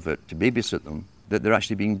in front of it to babysit them that they're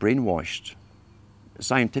actually being brainwashed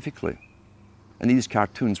scientifically. And these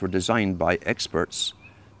cartoons were designed by experts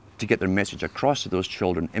to get their message across to those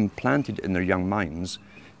children, implanted in their young minds,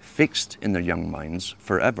 fixed in their young minds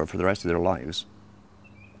forever, for the rest of their lives,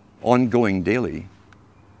 ongoing daily,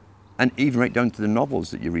 and even right down to the novels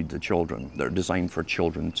that you read to children that are designed for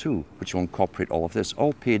children too, which will incorporate all of this,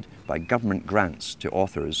 all paid by government grants to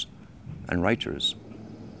authors and writers.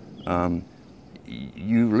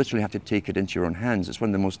 You literally have to take it into your own hands. It's one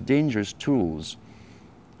of the most dangerous tools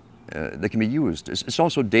that can be used. It's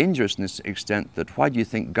also dangerous in this extent that why do you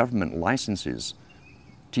think government licenses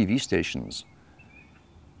TV stations?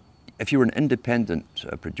 If you were an independent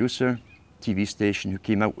producer, TV station who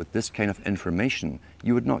came out with this kind of information,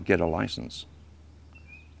 you would not get a license.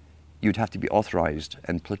 You'd have to be authorized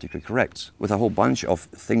and politically correct with a whole bunch of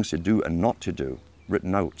things to do and not to do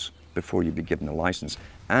written out before you'd be given a license.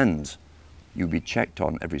 And you'd be checked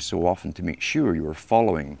on every so often to make sure you were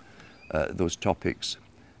following those topics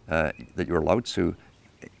that you're allowed to.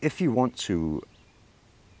 If you want to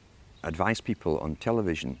advise people on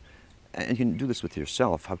television, and you can do this with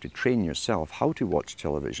yourself, how to train yourself, how to watch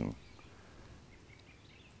television.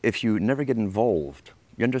 If you never get involved,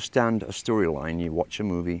 you understand a storyline, you watch a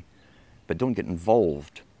movie, but don't get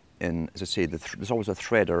involved in, as I say, there's always a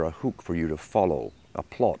thread or a hook for you to follow, a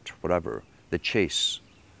plot, whatever, the chase.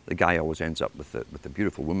 The guy always ends up with the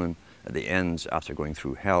beautiful woman at the end after going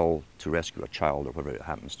through hell to rescue a child or whatever it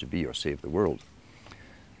happens to be or save the world.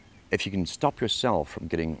 If you can stop yourself from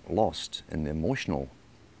getting lost in the emotional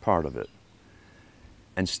part of it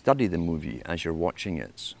and study the movie as you're watching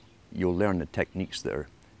it, you'll learn the techniques that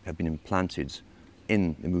have been implanted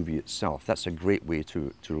in the movie itself. That's a great way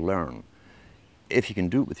to learn. If you can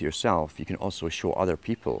do it with yourself, you can also show other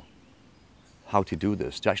people how to do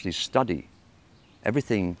this, to actually study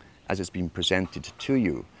everything as it's been presented to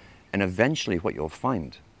you. And eventually what you'll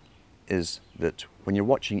find is that when you're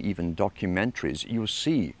watching even documentaries, you'll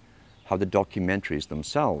see how the documentaries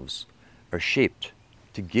themselves are shaped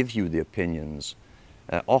to give you the opinions,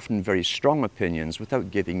 often very strong opinions,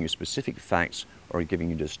 without giving you specific facts or giving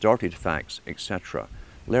you distorted facts, etc.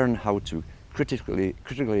 Learn how to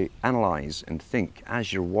critically analyze and think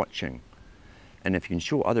as you're watching. And if you can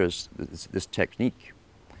show others this technique,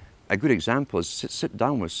 a good example is sit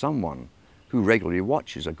down with someone who regularly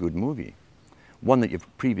watches a good movie, one that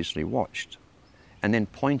you've previously watched, and then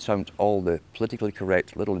point out all the politically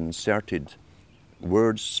correct little inserted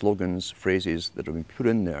words, slogans, phrases that have been put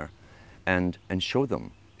in there, and show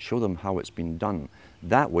them how it's been done.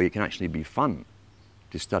 That way it can actually be fun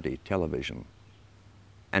to study television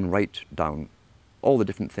and write down all the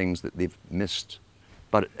different things that they've missed,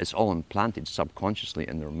 but it's all implanted subconsciously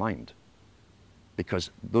in their mind,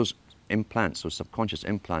 because those implants, those subconscious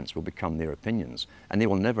implants, will become their opinions, and they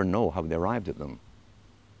will never know how they arrived at them.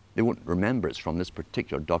 They won't remember it's from this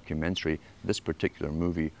particular documentary, this particular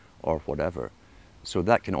movie, or whatever. So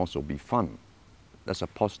that can also be fun. That's a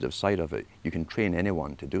positive side of it. You can train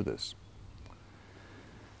anyone to do this.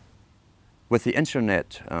 With the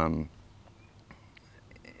internet,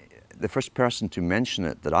 the first person to mention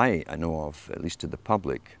it that I know of, at least to the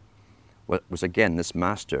public, was again this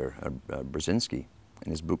master, Brzezinski,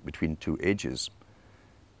 in his book Between Two Ages.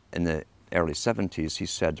 In the early 70s, he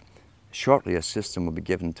said, shortly a system will be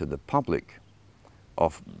given to the public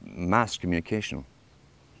of mass communication,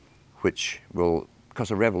 which will cause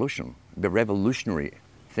a revolution, be a revolutionary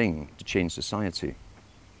thing to change society.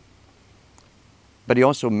 But he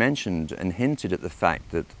also mentioned and hinted at the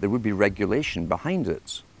fact that there would be regulation behind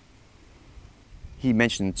it. He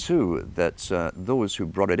mentioned too that those who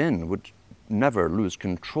brought it in would never lose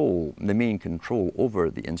control, the main control over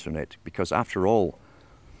the internet, because after all,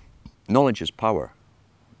 knowledge is power.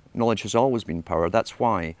 Knowledge has always been power. That's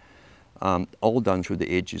why, all down through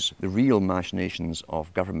the ages, the real machinations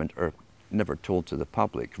of government are never told to the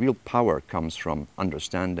public. Real power comes from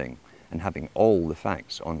understanding and having all the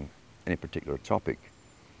facts on any particular topic.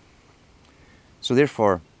 So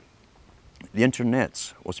therefore, the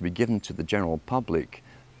internet was to be given to the general public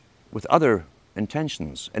with other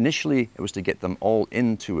intentions. Initially, it was to get them all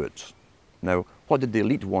into it. Now, what did the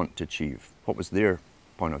elite want to achieve? What was their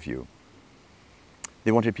point of view?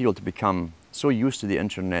 They wanted people to become so used to the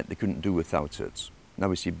internet they couldn't do without it. Now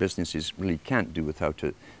we see businesses really can't do without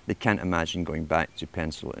it. They can't imagine going back to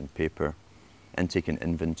pencil and paper and taking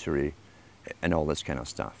inventory and all this kind of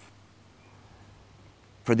stuff.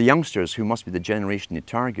 For the youngsters, who must be the generation they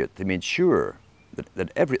target, they made sure that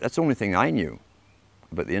that's the only thing I knew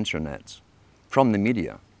about the internet. from the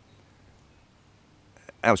media.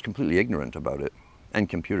 I was completely ignorant about it, and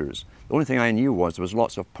computers. The only thing I knew was there was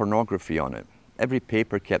lots of pornography on it. Every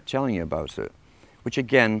paper kept telling you about it, which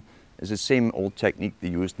again is the same old technique they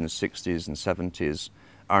used in the 60s and 70s.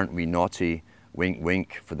 Aren't we naughty? Wink,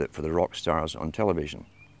 wink, for the rock stars on television.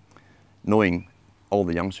 Knowing all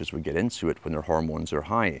the youngsters would get into it when their hormones are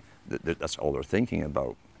high. That's all they're thinking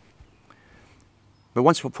about. But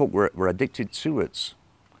once folk were addicted to it,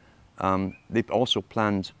 they've also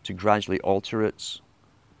planned to gradually alter it,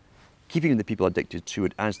 keeping the people addicted to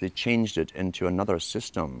it as they changed it into another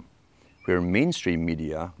system where mainstream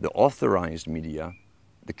media, the authorized media,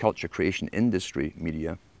 the culture creation industry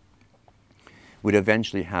media, would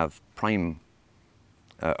eventually have prime,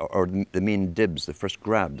 or the main dibs, the first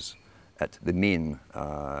grabs at the main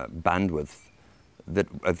bandwidth that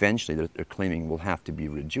eventually they're claiming will have to be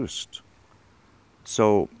reduced.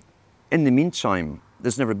 So in the meantime,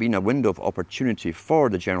 there's never been a window of opportunity for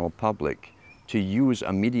the general public to use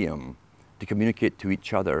a medium to communicate to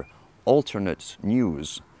each other alternate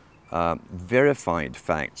news, verified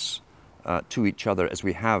facts to each other as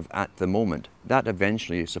we have at the moment. That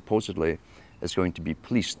eventually, supposedly, is going to be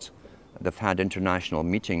policed. They've had international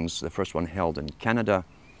meetings, the first one held in Canada,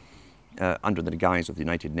 under the guise of the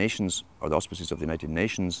United Nations, or the auspices of the United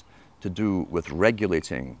Nations, to do with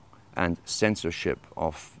regulating and censorship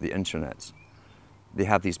of the internet. They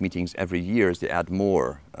have these meetings every year as they add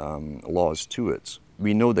more laws to it.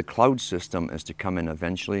 We know the cloud system is to come in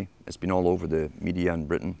eventually. It's been all over the media in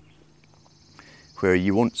Britain, where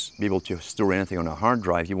you won't be able to store anything on a hard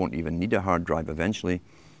drive. You won't even need a hard drive eventually.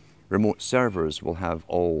 Remote servers will have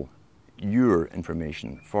all your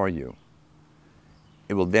information for you.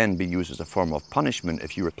 It will then be used as a form of punishment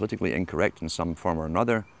if you were politically incorrect in some form or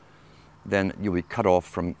another. Then you'll be cut off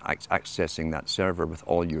from accessing that server with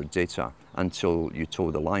all your data until you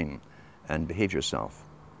toe the line and behave yourself.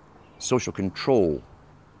 Social control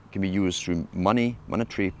can be used through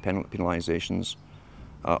monetary penalizations,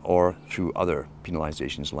 or through other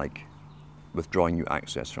penalizations like withdrawing you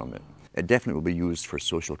access from it. It definitely will be used for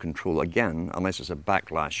social control again, unless it's a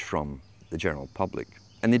backlash from the general public.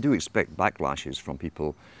 And they do expect backlashes from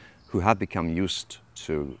people who have become used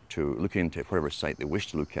to looking into whatever site they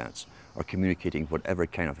wish to look at, or communicating whatever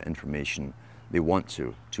kind of information they want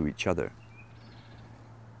to each other.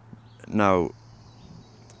 Now,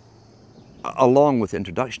 along with the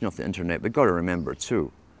introduction of the internet, we've got to remember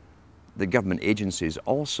too, the government agencies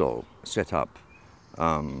also set up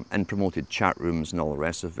and promoted chat rooms and all the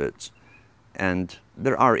rest of it. And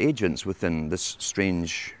there are agents within this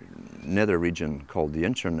strange nether region called the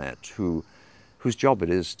internet whose job it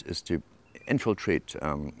is to infiltrate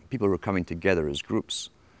people who are coming together as groups,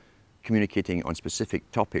 communicating on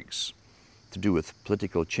specific topics to do with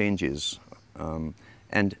political changes,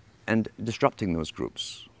 and disrupting those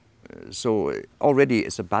groups. So already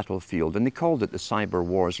it's a battlefield, and they called it the cyber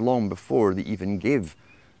wars long before they even gave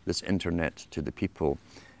this internet to the people.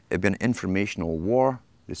 It'd been an informational war,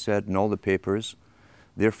 they said in all the papers.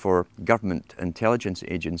 Therefore, government intelligence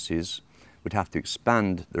agencies would have to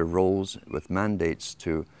expand their roles with mandates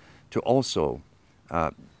to also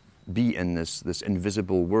be in this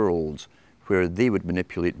invisible world where they would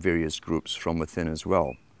manipulate various groups from within as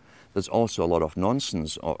well. There's also a lot of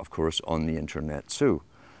nonsense, of course, on the internet too,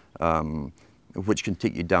 which can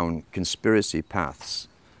take you down conspiracy paths.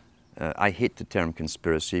 I hate the term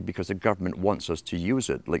conspiracy because the government wants us to use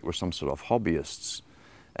it like we're some sort of hobbyists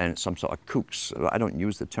and some sort of kooks. I don't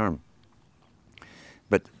use the term.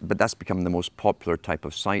 But that's become the most popular type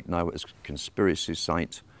of site now, is conspiracy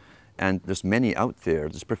site. And there's many out there,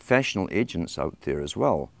 there's professional agents out there as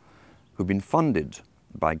well, who've been funded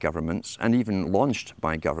by governments and even launched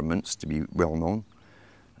by governments to be well known,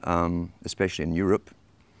 especially in Europe,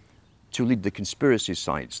 to lead the conspiracy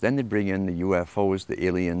sites. Then they bring in the UFOs, the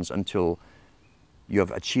aliens, until you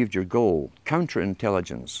have achieved your goal.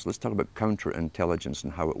 Counterintelligence. Let's talk about counterintelligence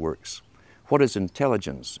and how it works. What is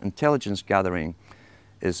intelligence? Intelligence gathering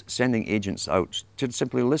is sending agents out to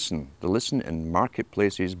simply listen. To listen in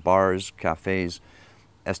marketplaces, bars, cafes,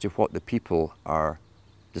 as to what the people are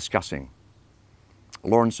discussing.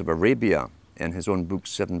 Lawrence of Arabia, in his own book,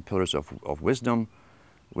 7 Pillars of Wisdom,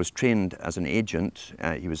 was trained as an agent.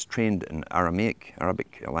 He was trained in Arabic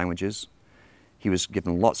languages. He was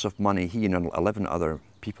given lots of money, he and 11 other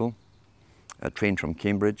people, trained from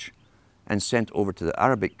Cambridge, and sent over to the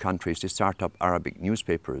Arabic countries to start up Arabic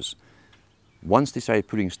newspapers. Once they started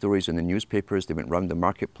putting stories in the newspapers, they went round the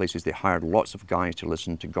marketplaces, they hired lots of guys to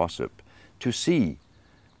listen to gossip, to see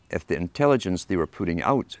if the intelligence they were putting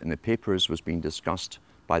out in the papers was being discussed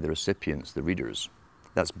by the recipients, the readers.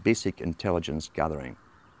 That's basic intelligence gathering.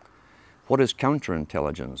 What is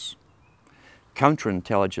counterintelligence?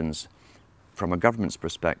 Counterintelligence, from a government's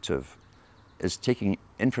perspective, is taking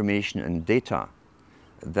information and data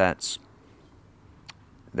that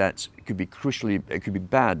could be crucially, it could be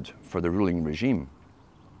bad for the ruling regime,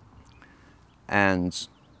 and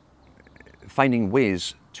finding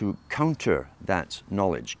ways to counter that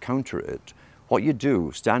knowledge, counter it. What you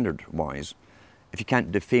do, standard-wise, if you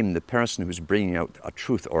can't defame the person who's bringing out a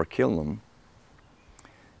truth or kill them,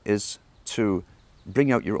 is to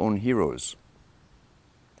bring out your own heroes.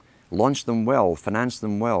 Launch them well, finance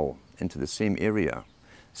them well into the same area,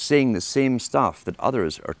 saying the same stuff that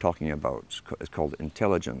others are talking about. It's called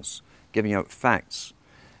intelligence, giving out facts.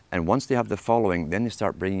 And once they have the following, then they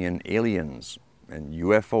start bringing in aliens and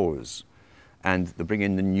UFOs, and they bring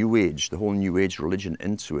in the New Age, the whole New Age religion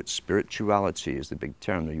into it. Spirituality is the big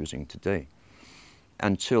term they're using today.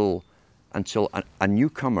 Until a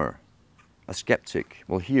newcomer, a skeptic,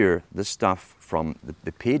 will hear this stuff from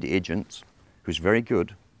the paid agent, who's very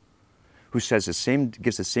good, who says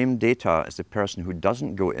gives the same data as the person who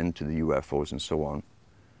doesn't go into the UFOs and so on.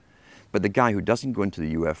 But the guy who doesn't go into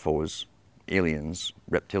the UFOs, aliens,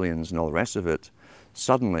 reptilians, and all the rest of it,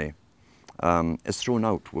 suddenly is thrown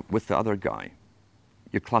out with the other guy.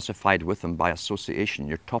 You're classified with them by association.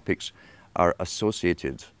 Your topics are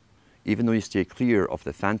associated. Even though you stay clear of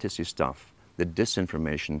the fantasy stuff, the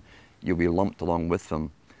disinformation, you'll be lumped along with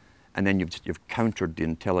them. And then you've countered the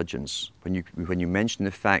intelligence. When you mention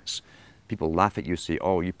the facts, people laugh at you, say,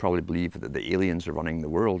 oh, you probably believe that the aliens are running the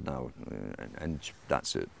world now. And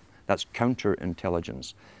that's it. That's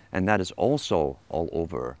counterintelligence. And that is also all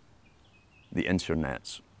over the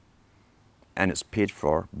internet. And it's paid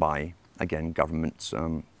for by, again, government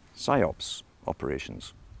psyops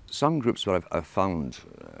operations. Some groups that I've found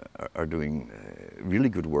are doing really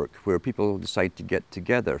good work, where people decide to get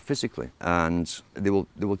together physically, and they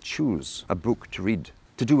will choose a book to read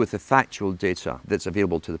to do with the factual data that's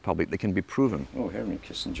available to the public that can be proven. Oh, Henry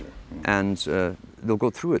Kissinger. And they'll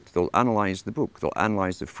go through it. They'll analyze the book. They'll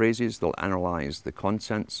analyze the phrases. They'll analyze the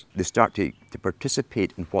contents. They start to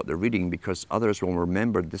participate in what they're reading, because others will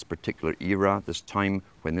remember this particular era, this time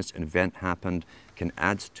when this event happened, can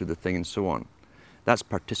add to the thing and so on. That's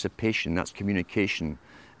participation, that's communication,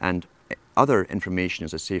 and other information,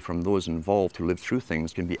 as I say, from those involved who live through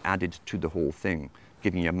things can be added to the whole thing,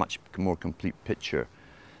 giving you a much more complete picture.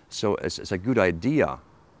 So it's a good idea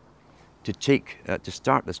to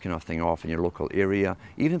start this kind of thing off in your local area,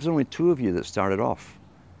 even if there's only two of you that started off.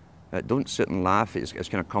 Don't sit and laugh. It's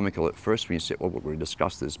kind of comical at first when you say, well, we're going to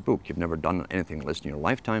discuss this book. You've never done anything like this in your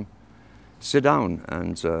lifetime. Sit down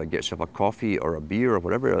and get yourself a coffee or a beer or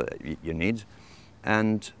whatever you need,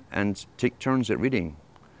 and take turns at reading.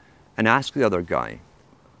 And ask the other guy,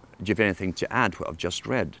 do you have anything to add what I've just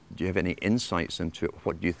read? Do you have any insights into it?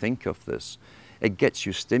 What do you think of this? It gets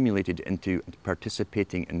you stimulated into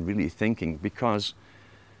participating and really thinking, because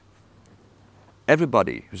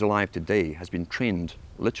everybody who's alive today has been trained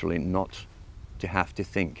literally not to have to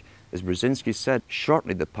think. As Brzezinski said,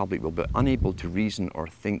 shortly the public will be unable to reason or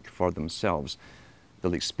think for themselves.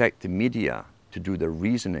 They'll expect the media to do their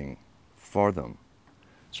reasoning for them.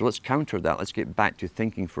 So let's counter that. Let's get back to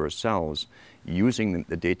thinking for ourselves, using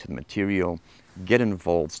the data, the material, get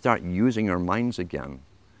involved, start using our minds again.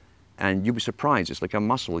 And you'll be surprised, it's like a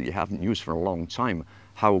muscle you haven't used for a long time,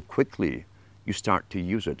 how quickly you start to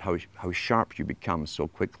use it, how sharp you become so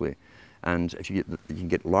quickly. And if you can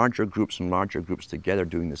get larger groups and larger groups together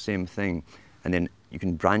doing the same thing, and then you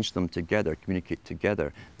can branch them together, communicate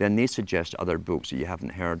together, then they suggest other books that you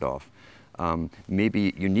haven't heard of.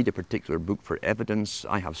 Maybe you need a particular book for evidence.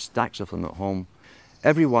 I have stacks of them at home.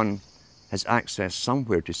 Everyone has access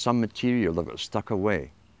somewhere to some material that was stuck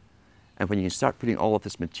away. And when you can start putting all of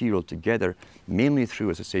this material together, mainly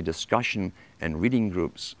through, as I say, discussion and reading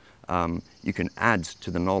groups, you can add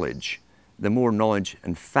to the knowledge. The more knowledge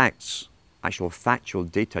and facts, actual factual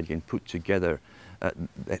data you can put together,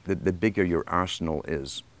 the bigger your arsenal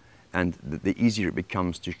is. And the easier it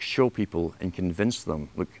becomes to show people and convince them,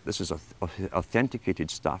 look, this is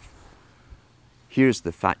authenticated stuff. Here's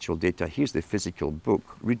the factual data, here's the physical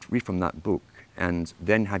book. Read from that book, and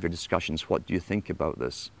then have your discussions. What do you think about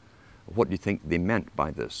this? What do you think they meant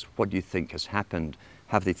by this? What do you think has happened?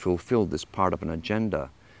 Have they fulfilled this part of an agenda?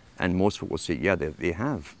 And most people will say, yeah, they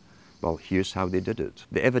have. Well, here's how they did it.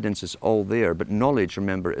 The evidence is all there, but knowledge,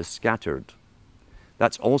 remember, is scattered.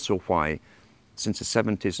 That's also why, since the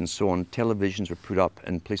 70s and so on, televisions were put up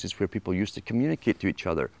in places where people used to communicate to each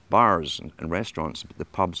other, bars and restaurants, the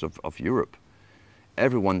pubs of Europe.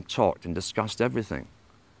 Everyone talked and discussed everything.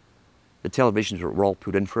 The televisions were all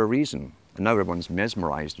put in for a reason. And now everyone's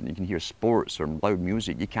mesmerized and you can hear sports or loud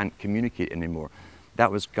music. You can't communicate anymore.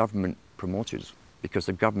 That was government promoted because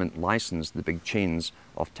the government licensed the big chains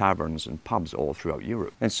of taverns and pubs all throughout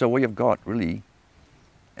Europe. And so what you've got really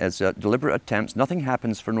is deliberate attempts. Nothing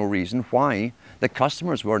happens for no reason. Why? The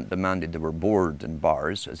customers weren't demanded. They were bored in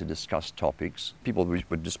bars as they discussed topics. People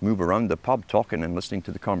would just move around the pub talking and listening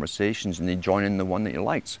to the conversations, and they'd join in the one that you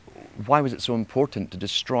liked. Why was it so important to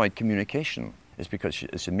destroy communication? It's because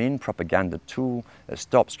it's a main propaganda tool that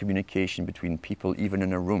stops communication between people even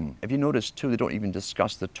in a room. If you notice too, they don't even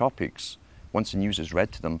discuss the topics once the news is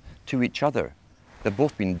read to them to each other. They've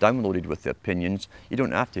both been downloaded with the opinions. You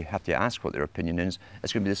don't have to ask what their opinion is.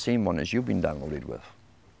 It's going to be the same one as you've been downloaded with,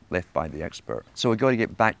 left by the expert. So we've got to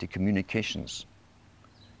get back to communications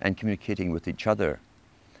and communicating with each other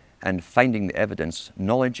and finding the evidence.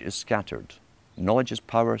 Knowledge is scattered. Knowledge is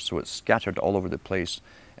power, so it's scattered all over the place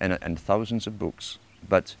in thousands of books.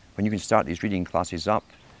 But when you can start these reading classes up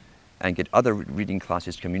and get other reading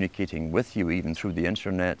classes communicating with you even through the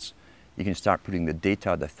internet, you can start putting the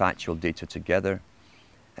data, the factual data together,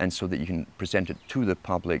 and so that you can present it to the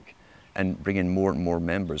public and bring in more and more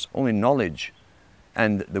members. Only knowledge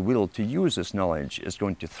and the will to use this knowledge is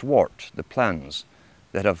going to thwart the plans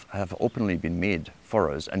that have openly been made for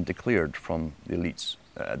us and declared from the elites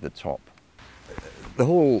at the top. The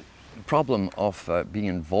whole problem of being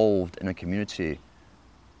involved in a community,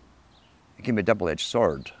 it can be a double-edged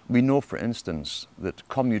sword. We know, for instance, that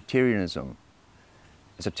communitarianism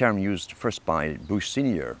is a term used first by Bush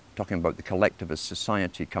Sr., talking about the collectivist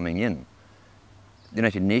society coming in. The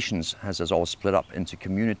United Nations has us all split up into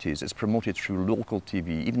communities. It's promoted through local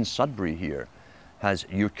TV. Even Sudbury here has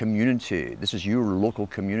your community. This is your local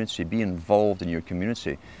community. Be involved in your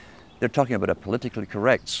community. They're talking about a politically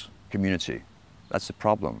correct community. That's the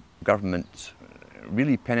problem. Government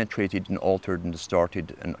really penetrated and altered and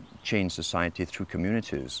distorted and changed society through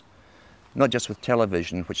communities. Not just with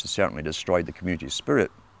television, which has certainly destroyed the community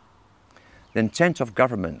spirit. The intent of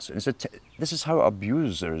governments, this is how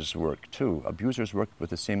abusers work too. Abusers work with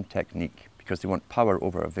the same technique because they want power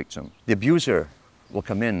over a victim. The abuser will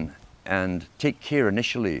come in and take care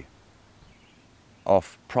initially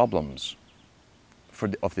of problems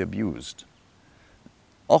of the abused.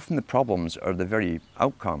 Often the problems are the very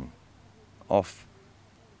outcome of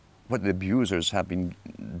what the abusers have been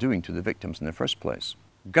doing to the victims in the first place.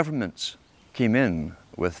 Governments came in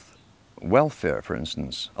with welfare, for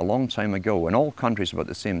instance, a long time ago, in all countries about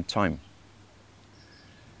the same time.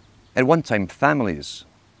 At one time, families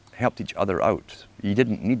helped each other out. You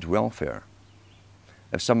didn't need welfare.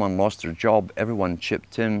 If someone lost their job, everyone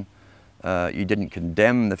chipped in. You didn't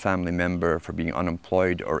condemn the family member for being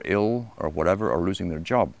unemployed or ill or whatever, or losing their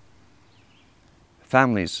job.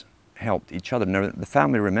 Families helped each other. Now, the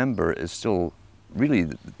family, remember, is still really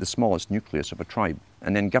the smallest nucleus of a tribe.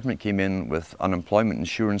 And then government came in with unemployment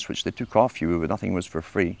insurance, which they took off you, but nothing was for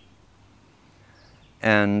free.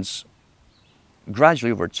 And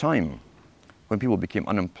gradually over time, when people became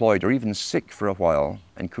unemployed or even sick for a while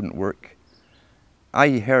and couldn't work,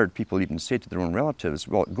 I heard people even say to their own relatives,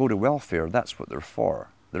 well, go to welfare, that's what they're for.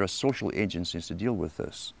 There are social agencies to deal with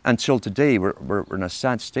this. Until today, we're in a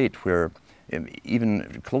sad state where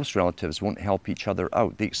even close relatives won't help each other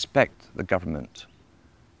out. They expect the government,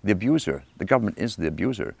 the abuser, the government is the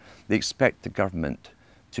abuser, they expect the government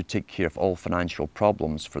to take care of all financial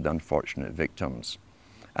problems for the unfortunate victims.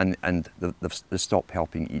 And they stop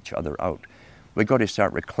helping each other out. We've got to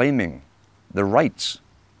start reclaiming the rights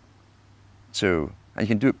to, and you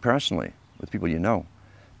can do it personally with people you know,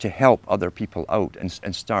 to help other people out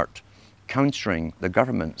and start countering the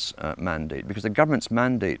government's mandate. Because the government's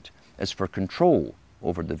mandate is for control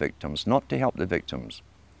over the victims, not to help the victims.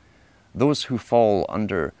 Those who fall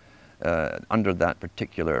under that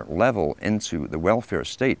particular level into the welfare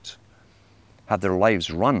state have their lives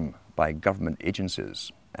run by government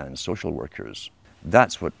agencies and social workers.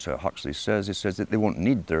 That's what Huxley says. He says that they won't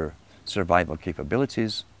need their survival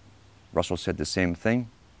capabilities. Russell said the same thing,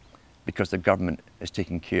 because the government is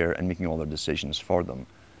taking care and making all their decisions for them.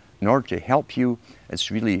 In order to help you, it's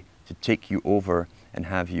really to take you over and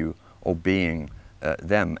have you obeying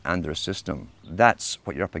them and their system. That's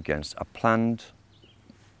what you're up against, a planned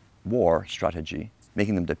war strategy,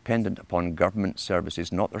 making them dependent upon government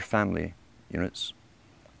services, not their family units,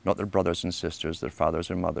 not their brothers and sisters, their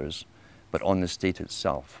fathers or mothers, but on the state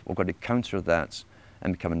itself. We've got to counter that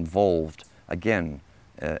and become involved again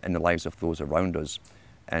in the lives of those around us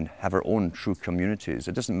and have our own true communities.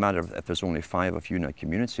 It doesn't matter if there's only 5 of you in a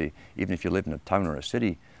community, even if you live in a town or a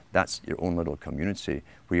city, that's your own little community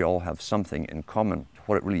where you all have something in common.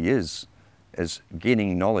 What it really is is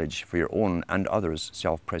gaining knowledge for your own and others'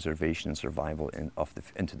 self-preservation and survival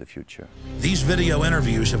into the future. These video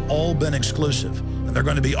interviews have all been exclusive, and they're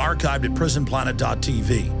going to be archived at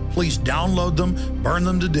prisonplanet.tv. Please download them, burn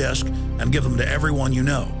them to disk, and give them to everyone you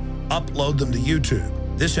know. Upload them to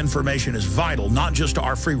YouTube. This information is vital not just to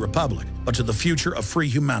our free republic, but to the future of free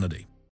humanity.